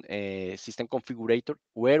application system configurator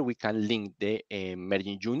where we can link the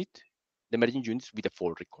merging units with the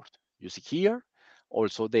fault record. You see here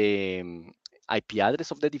also the IP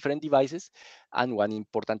address of the different devices. And one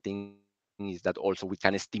important thing is that also we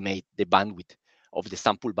can estimate the bandwidth of the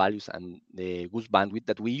sample values and the goose bandwidth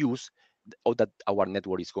that we use or that our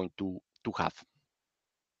network is going to have.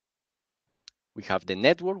 We have the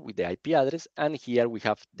network with the IP address, and here we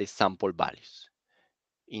have the sample values.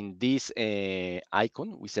 In this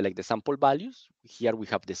icon, we select the sample values. Here we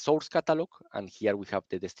have the source catalog, and here we have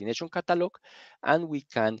the destination catalog, and we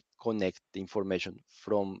can connect the information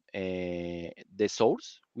from the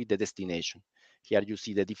source with the destination. Here you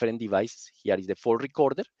see the different devices. Here is the fault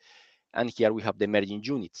recorder, and here we have the merging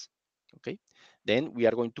units. Okay, then we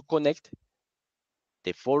are going to connect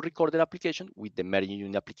the fault recorder application with the merging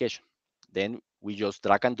unit application. Then we just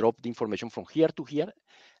drag and drop the information from here to here,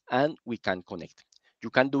 and we can connect. You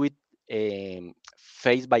can do it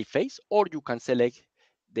phase by phase, or you can select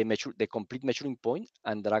the complete measuring point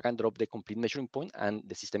and drag and drop the complete measuring point, and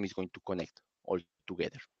the system is going to connect all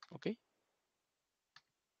together. Okay.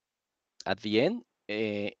 At the end,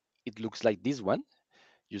 it looks like this one.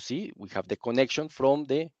 You see, we have the connection from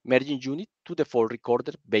the merging unit to the fault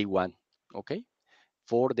recorder bay 1. Okay,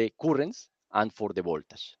 for the currents and for the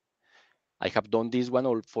voltage. I have done this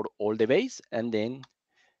one for all the bays, and then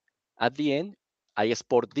at the end, I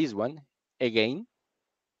export this one again.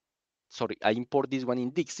 Sorry, I import this one in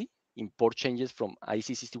Dixie, import changes from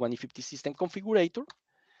IC6150 system configurator,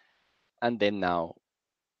 and then now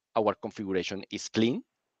our configuration is clean,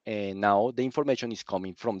 and now the information is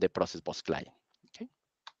coming from the process bus client. Okay.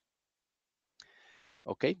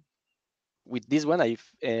 Okay. With this one,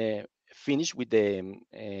 I've finished with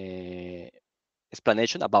the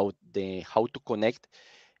explanation about how to connect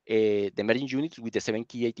the merging units with the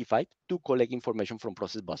 7key85 to collect information from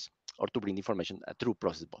process bus or to bring information through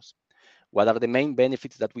process bus. What are the main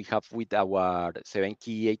benefits that we have with our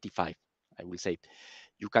 7key85? I will say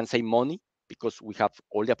you can save money because we have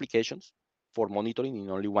all the applications for monitoring in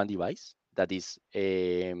only one device. That is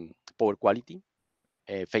power quality,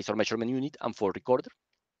 phasor measurement unit, and fault recorder.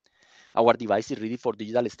 Our device is ready for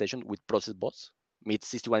digital station with process bus,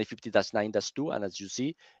 meets 6150-9-2, and as you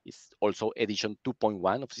see, it's also edition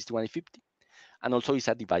 2.1 of 6150. And also it's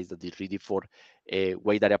a device that is ready for a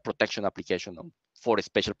wide area protection application for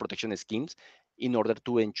special protection schemes in order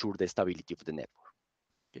to ensure the stability of the network.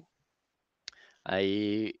 Okay.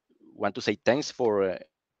 I want to say thanks for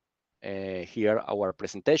here our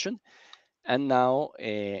presentation. And now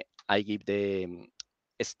I give the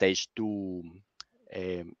stage to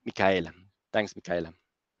Micaela. Thanks, Micaela.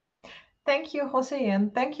 Thank you, Jose,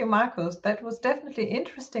 and thank you, Marcos. That was definitely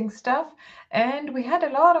interesting stuff. And we had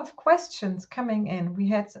a lot of questions coming in.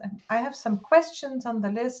 I have some questions on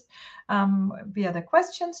the list via the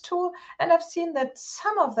questions tool, and I've seen that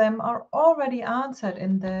some of them are already answered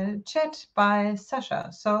in the chat by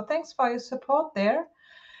Sasha. So thanks for your support there.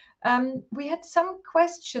 We had some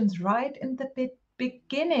questions right in the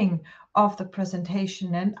beginning of the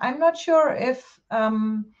presentation, and I'm not sure if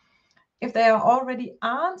they are already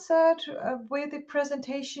answered with the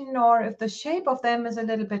presentation or if the shape of them is a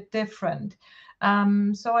little bit different.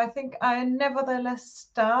 So I think I nevertheless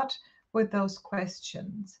start with those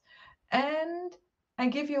questions. And I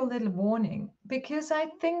give you a little warning, because I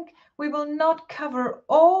think we will not cover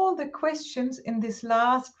all the questions in this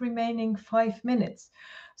last remaining 5 minutes.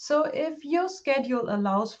 So if your schedule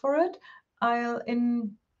allows for it, I'll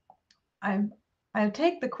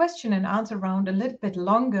take the question and answer round a little bit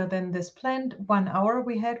longer than this planned 1 hour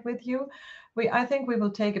we had with you. I think we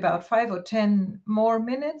will take about 5 or 10 more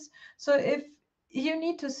minutes. So if you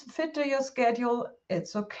need to fit to your schedule,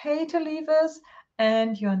 it's okay to leave us,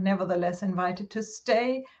 and you're nevertheless invited to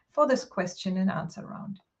stay for this question and answer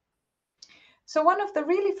round. So one of the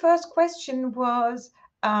really first question was,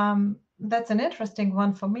 that's an interesting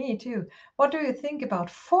one for me too. What do you think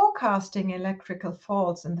about forecasting electrical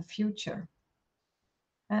faults in the future?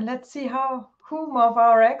 And let's see whom of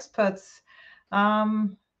our experts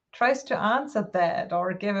tries to answer that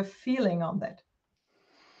or give a feeling on that.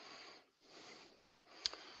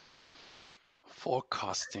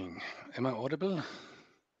 Forecasting. Am I audible?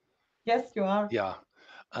 Yes, you are. Yeah.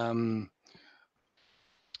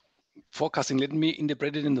 Forecasting, let me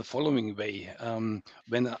interpret it in the following way.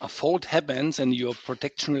 When a fault happens and your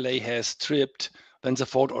protection relay has tripped, then the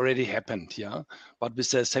fault already happened, yeah? But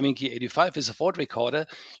with the 7Key85 as a fault recorder,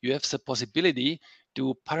 you have the possibility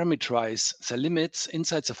to parameterize the limits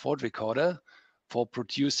inside the fault recorder for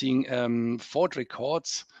producing fault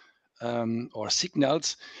records or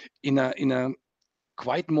signals in a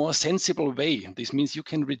quite more sensible way. This means you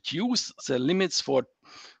can reduce the limits for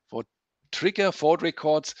trigger fault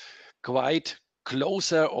records quite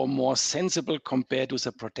closer or more sensible compared to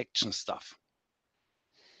the protection stuff.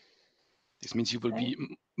 This means you will be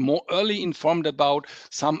more early informed about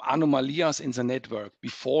some anomalies in the network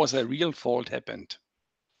before the real fault happened.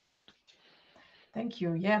 Thank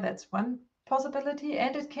you. Yeah, that's one possibility.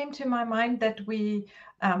 And it came to my mind that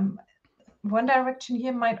one direction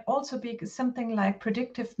here might also be something like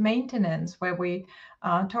predictive maintenance, where we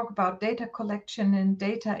talk about data collection and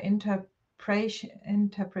data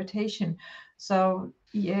interpretation. So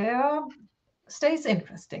yeah, stays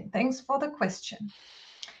interesting. Thanks for the question.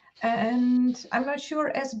 And I'm not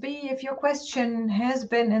sure, SB, if your question has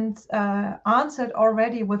been answered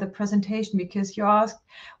already with the presentation, because you asked,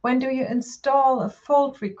 when do you install a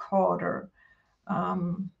fault recorder?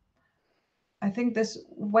 I think this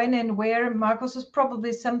when and where, Marcos, is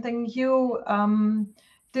probably something you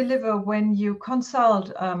deliver when you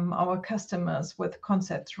consult our customers with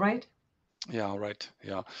concepts, right? Yeah, right.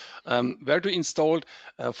 Yeah. Where to install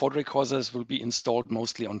fault recorders will be installed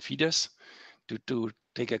mostly on feeders to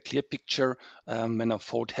take a clear picture when a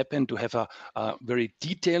fault happened, to have a very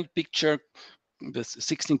detailed picture with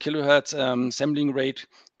 16 kilohertz sampling rate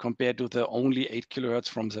compared to the only 8 kilohertz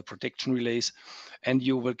from the protection relays. And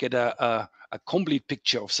you will get a complete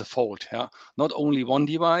picture of the fault. Yeah? Not only one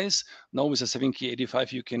device. Now with a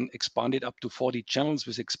 7K85, you can expand it up to 40 channels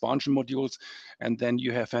with expansion modules. And then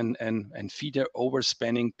you have an feeder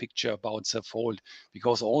overspanning picture about the fault,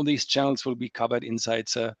 because all these channels will be covered inside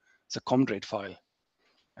the COMDRATE file.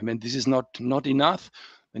 I mean, this is not enough.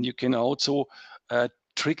 And you can also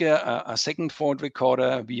trigger a second fault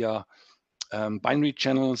recorder via binary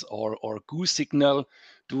channels or goose signal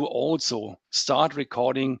to also start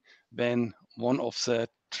recording when one of the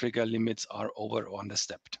trigger limits are over or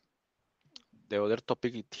understepped. The other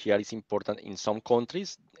topic here is important. In some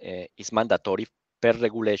countries, it's mandatory per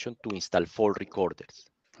regulation to install fault recorders.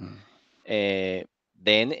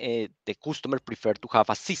 Then the customer prefer to have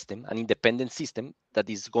a system, an independent system, that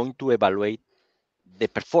is going to evaluate the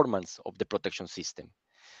performance of the protection system,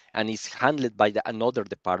 and is handled by another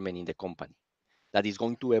department in the company that is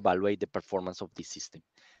going to evaluate the performance of this system.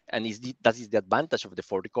 And that is the advantage of the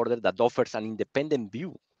fault recorder, that offers an independent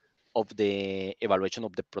view of the evaluation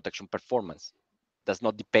of the protection performance. Does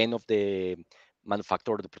not depend of the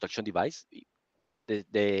manufacturer of the protection device.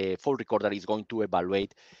 The fault recorder is going to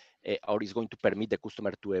evaluate or is going to permit the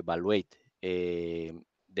customer to evaluate the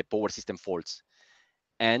power system faults.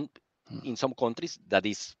 And in some countries, that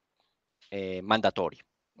is mandatory.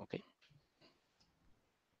 Okay.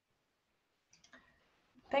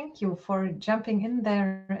 Thank you for jumping in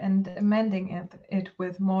there and amending it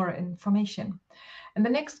with more information. And the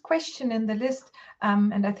next question in the list,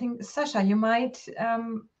 and I think, Sasha, you might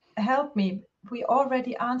help me. We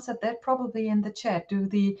already answered that probably in the chat. Do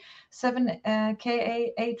the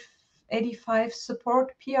 7KA85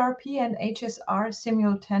 support PRP and HSR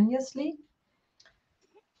simultaneously?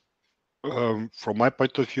 From my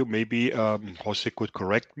point of view, maybe Jose could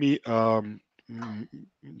correct me.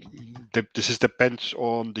 This depends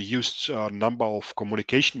on the used number of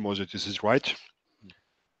communication modules. This is right.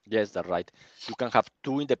 Yes, that's right. You can have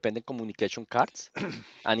two independent communication cards,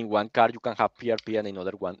 and in one card you can have PRP, and in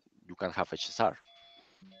another one you can have HSR.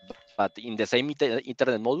 But in the same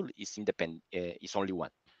internet module, is independent. Is only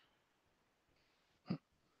one.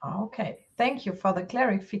 Okay, thank you for the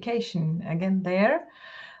clarification again there.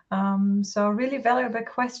 So really valuable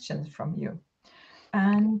questions from you.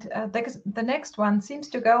 And the next one seems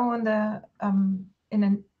to go in a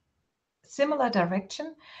similar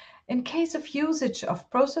direction. In case of usage of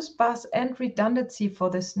process bus and redundancy for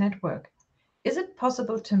this network, is it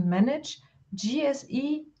possible to manage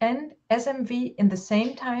GSE and SMV in the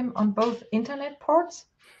same time on both internet ports?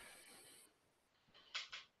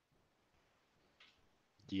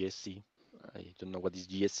 GSC. I don't know what is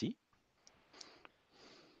GSC.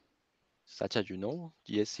 Sacha, you know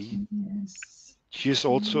GSC? Yes.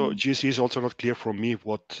 GSC is also not clear for me.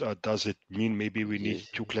 What does it mean? Maybe we need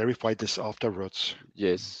to clarify this afterwards.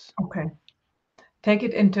 Yes. Okay. Take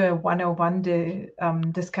it into a 101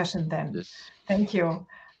 discussion then. Yes. Thank you.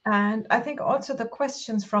 And I think also the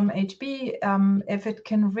questions from HB, if it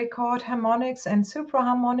can record harmonics and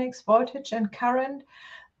supraharmonics, voltage and current,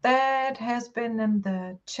 that has been in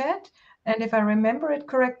the chat. And if I remember it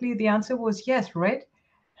correctly, the answer was yes, right?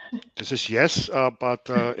 This is yes, but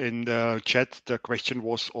in the chat, the question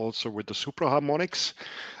was also with the supraharmonics.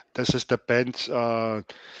 This is depends the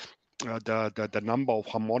number of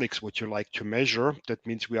harmonics what you like to measure. That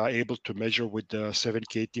means we are able to measure with the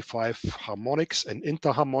 7K85 harmonics and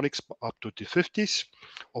interharmonics up to the 50s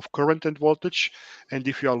of current and voltage. And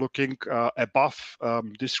if you are looking above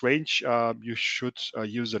this range, you should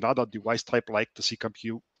use another device type like the CCAM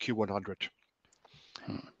Q100.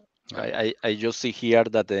 I just see here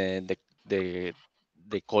that the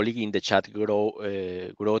colleague in the chat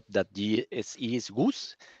wrote that GSE is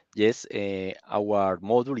goose. Yes, our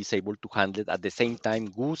module is able to handle at the same time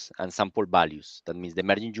goose and sample values. That means the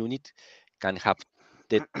merging unit can have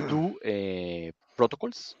the two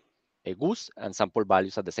protocols, goose and sample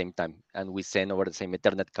values at the same time, and we send over the same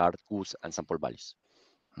Ethernet card goose and sample values.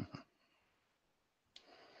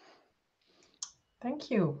 Thank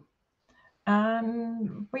you.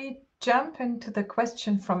 And we jump into the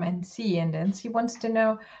question from NC, and NC wants to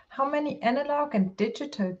know how many analog and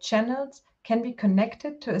digital channels can be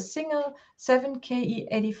connected to a single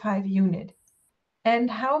 7KE85 unit, and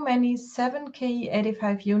how many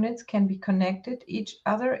 7KE85 units can be connected each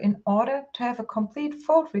other in order to have a complete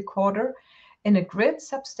fault recorder in a grid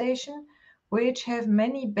substation which have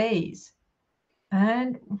many bays,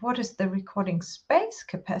 and what is the recording space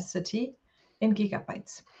capacity in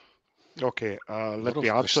gigabytes? Okay, let me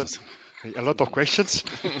answer. A lot of questions.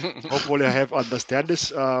 Hopefully, I have understand this.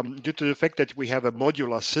 Due to the fact that we have a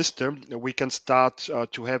modular system, we can start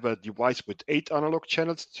to have a device with 8 analog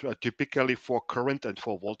channels, typically for current and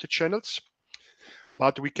for voltage channels.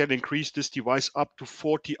 But we can increase this device up to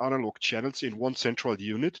 40 analog channels in one central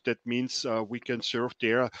unit. That means we can serve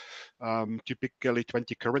there typically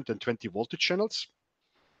 20 current and 20 voltage channels.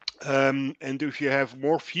 And if you have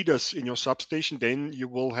more feeders in your substation, then you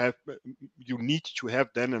need to have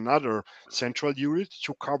then another central unit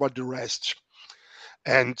to cover the rest.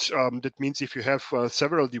 And that means if you have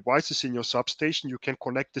several devices in your substation, you can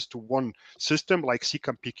connect this to one system like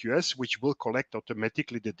CCAM PQS, which will collect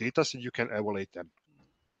automatically the data so you can evaluate them.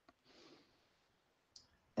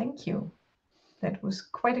 Thank you. That was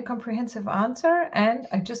quite a comprehensive answer. And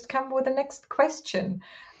I just come with the next question.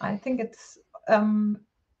 I think it's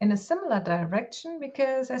in a similar direction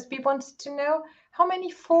because SB wants to know how many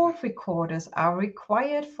fault recorders are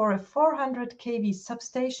required for a 400 kV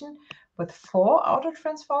substation with 4 auto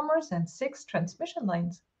transformers and 6 transmission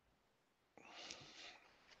lines.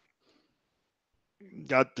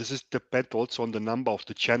 Yeah, this is depend also on the number of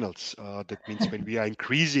the channels. That means when we are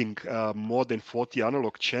increasing more than 40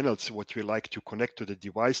 analog channels, what we like to connect to the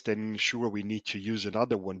device, then sure we need to use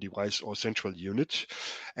another one device or central unit.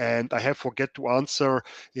 And I have forget to answer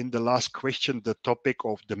in the last question the topic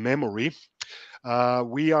of the memory.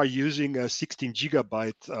 We are using a 16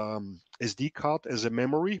 gigabyte SD card as a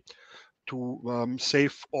memory. to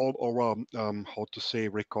save all our how to say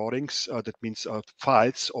recordings. That means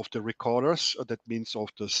files of the recorders. That means of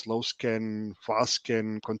the slow scan, fast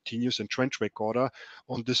scan, continuous, and trench recorder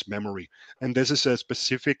on this memory. And this is a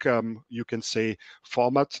specific, you can say,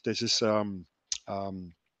 format. This is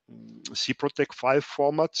SIPROTEC file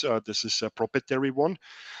format. This is a proprietary one,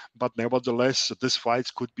 but nevertheless, these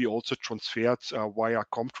files could be also transferred via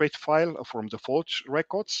COMTRADE file from the fault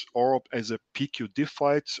records or as a PQDIF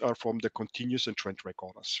files from the continuous and trend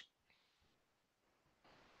recorders.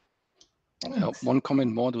 One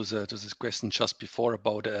comment more to this question just before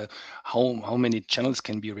about how many channels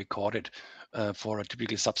can be recorded for a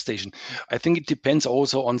typical substation. I think it depends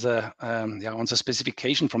also on the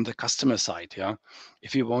specification from the customer side. Yeah,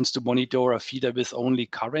 if he wants to monitor a feeder with only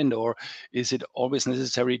current, or is it always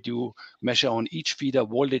necessary to measure on each feeder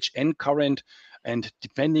voltage and current? And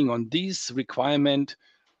depending on these requirement,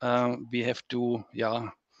 we have to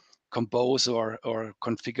compose or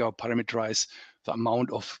configure or parameterize the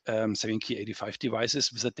amount of 7K85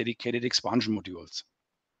 devices with a dedicated expansion modules.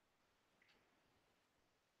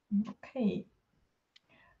 Okay.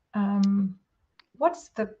 What's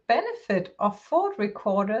the benefit of fault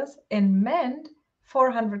recorders in manned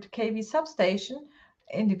 400 kV substation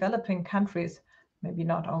in developing countries? Maybe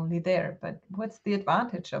not only there, but what's the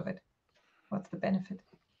advantage of it? What's the benefit?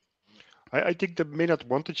 I think the main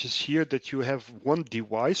advantage is here that you have one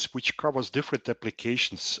device which covers different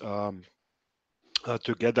applications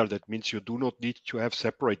together. That means you do not need to have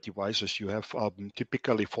separate devices. You have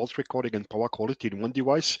typically fault recording and power quality in one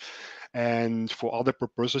device, and for other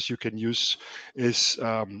purposes you can use is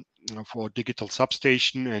for digital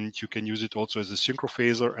substation, and you can use it also as a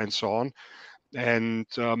synchrophaser and so on. And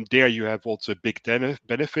there you have also a big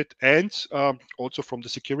benefit, and also from the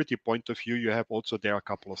security point of view, you have also there a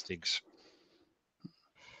couple of things.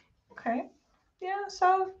 Okay, yeah,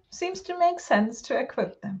 so seems to make sense to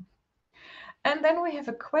equip them. And then we have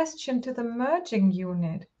a question to the merging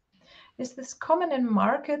unit. Is this common in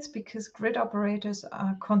markets because grid operators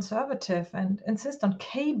are conservative and insist on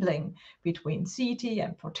cabling between CT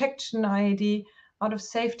and protection ID out of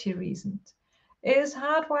safety reasons? Is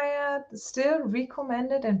hardwire still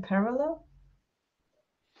recommended in parallel?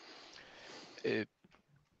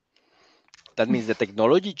 That means the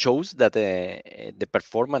technology shows that the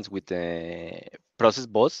performance with the process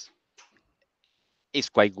bus is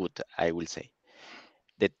quite good, I will say.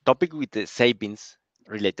 The topic with the savings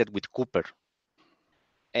related with Cooper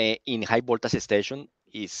in high voltage station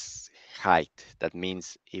is height. That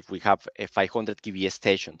means if we have 500 kVA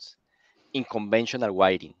stations in conventional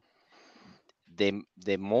wiring, the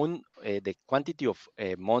quantity of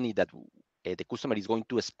money that the customer is going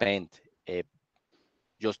to spend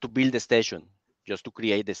just to build the station, just to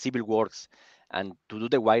create the civil works and to do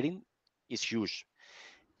the wiring is huge.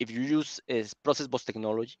 If you use process bus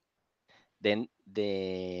technology, then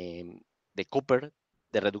the copper,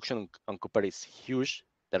 the reduction on copper is huge.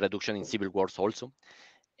 The reduction in civil works also.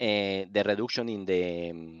 The reduction in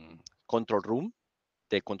the control room.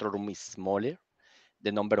 The control room is smaller.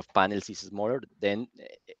 The number of panels is smaller. Then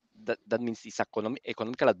that means it's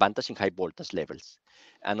economical advantage in high voltage levels,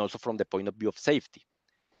 and also from the point of view of safety,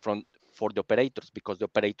 for the operators, because the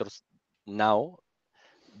operators now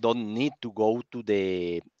don't need to go to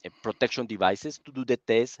the protection devices to do the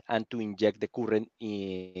test and to inject the current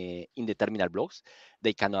in the terminal blocks.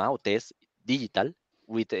 They can now test digital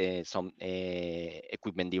with some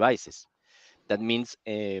equipment devices. That means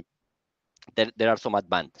there are some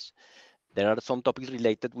advantages. There are some topics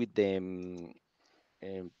related with the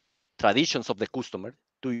traditions of the customer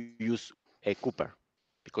to use a Cooper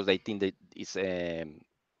because they think that it's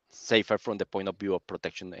safer from the point of view of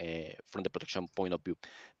protection, from the protection point of view.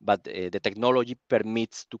 But the technology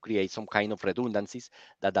permits to create some kind of redundancies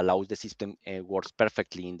that allows the system works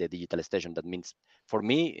perfectly in the digital station. That means for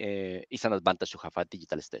me, it's an advantage to have a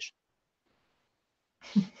digital station.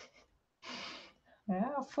 Yeah,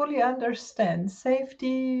 I fully understand.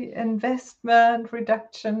 Safety, investment,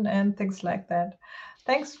 reduction, and things like that.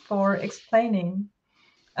 Thanks for explaining.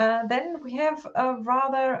 Then we have a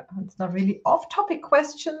rather, it's not really off-topic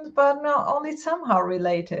questions, but not only somehow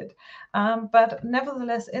related, but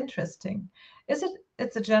nevertheless interesting.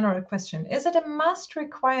 It's a general question. Is it a must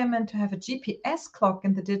requirement to have a GPS clock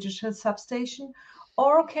in the digital substation,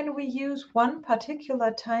 or can we use one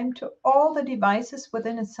particular time to all the devices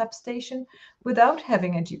within a substation without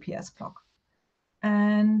having a GPS clock?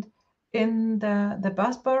 And in the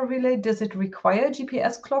bus bar relay, does it require a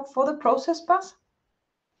GPS clock for the process bus?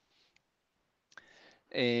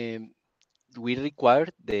 We require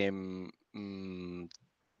the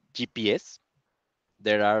GPS,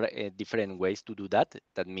 There are different ways to do that.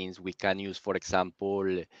 That means we can use, for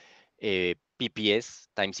example, PPS,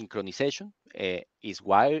 time synchronization. Is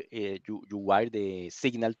wire you wire the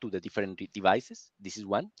signal to the different devices. This is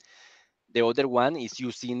one. The other one is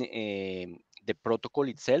using the protocol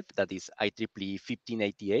itself, that is IEEE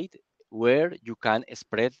 1588, where you can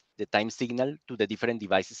spread the time signal to the different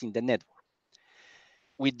devices in the network.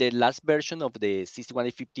 With the last version of the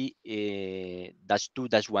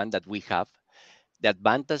 6150-2-1 that we have, the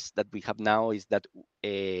advantage that we have now is that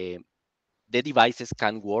the devices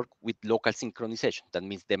can work with local synchronization. That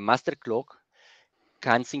means the master clock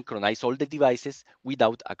can synchronize all the devices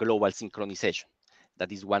without a global synchronization.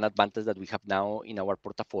 That is one advantage that we have now in our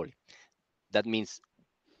portfolio. That means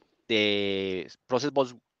the process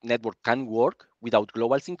bus network can work without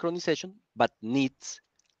global synchronization, but needs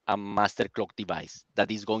a master clock device that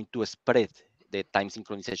is going to spread the time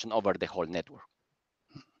synchronization over the whole network.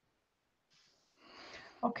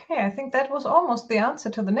 Okay, I think that was almost the answer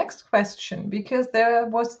to the next question, because there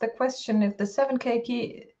was the question if the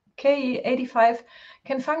 7KE85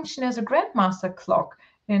 can function as a grandmaster clock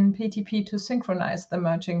in PTP to synchronize the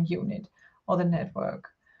merging unit or the network.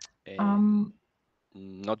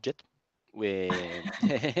 Not yet. We,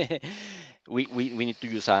 we need to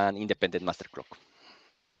use an independent master clock.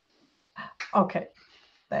 Okay,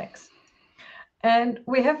 thanks. And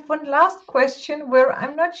we have one last question where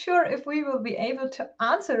I'm not sure if we will be able to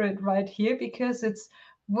answer it right here, because it's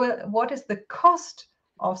what is the cost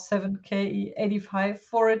of 7KE85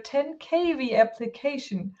 for a 10 kV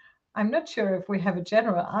application? I'm not sure if we have a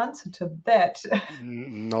general answer to that.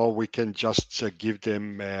 No, we can just give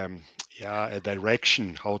them a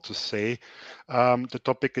direction, how to say. The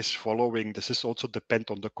topic is following. This is also depend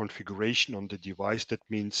on the configuration on the device. That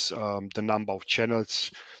means the number of channels.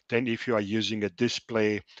 Then if you are using a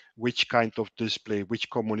display, which kind of display, which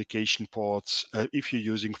communication ports, if you're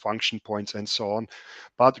using function points and so on.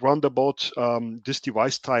 But roundabout, this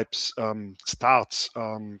device types starts,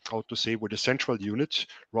 how to say, with a central unit,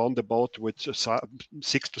 roundabout with 6,000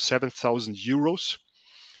 to 7,000 euros.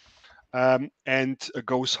 And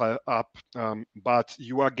goes up, but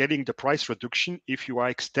you are getting the price reduction if you are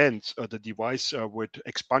extend the device with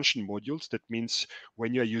expansion modules. That means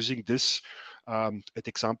when you are using this, at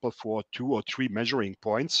example, for 2 or 3 measuring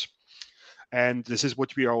points. And this is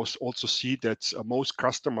what we also see, that most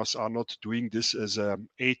customers are not doing this as an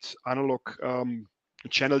 8 analog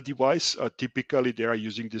channel device. Typically, they are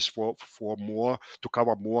using this for more, to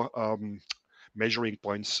cover more measuring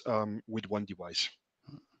points with one device.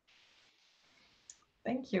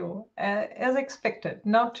 Thank you. As expected,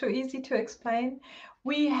 not too easy to explain.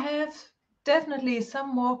 We have definitely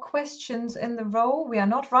some more questions in the row. We are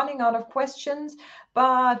not running out of questions,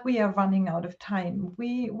 but we are running out of time.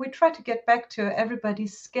 We try to get back to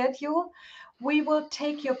everybody's schedule. We will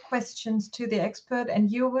take your questions to the expert, and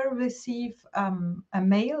you will receive a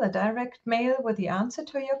mail, a direct mail with the answer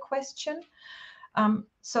to your question.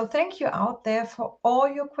 So thank you out there for all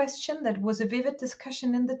your questions. That was a vivid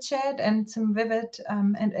discussion in the chat and some vivid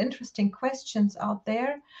and interesting questions out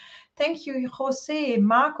there. Thank you, Jose,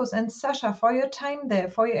 Marcus, and Sasha, for your time there,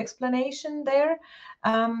 for your explanation there.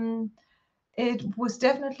 It was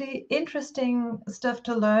definitely interesting stuff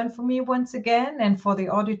to learn for me once again, and for the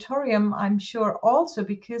auditorium, I'm sure also,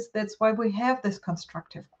 because that's why we have these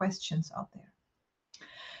constructive questions out there.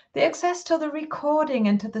 The access to the recording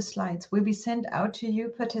and to the slides will be sent out to you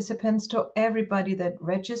participants, to everybody that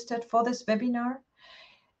registered for this webinar.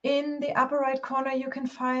 In the upper right corner, you can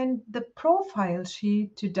find the profile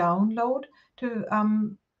sheet to download, to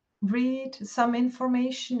read some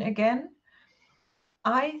information again.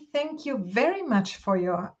 I thank you very much for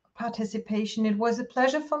your participation. It was a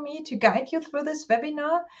pleasure for me to guide you through this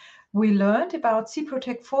webinar. We learned about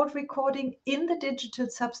SIPROTEC fault recording in the digital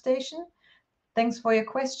substation. Thanks for your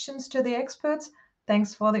questions to the experts.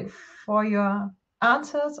 Thanks for your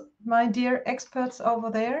answers, my dear experts over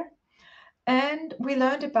there. And we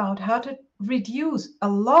learned about how to reduce a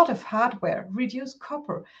lot of hardware, reduce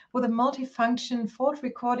copper with a multifunction fault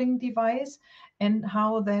recording device, and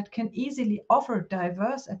how that can easily offer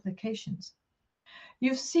diverse applications.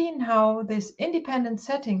 You've seen how this independent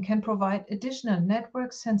setting can provide additional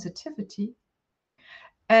network sensitivity,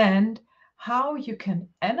 and how you can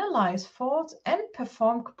analyze faults and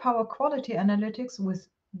perform power quality analytics with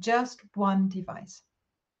just one device.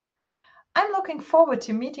 I'm looking forward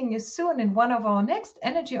to meeting you soon in one of our next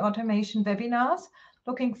energy automation webinars.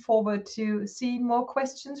 Looking forward to seeing more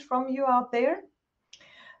questions from you out there.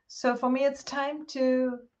 So for me, it's time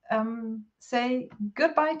to say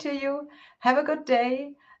goodbye to you. Have a good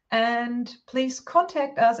day, and please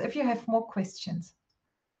contact us if you have more questions.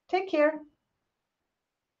 Take care.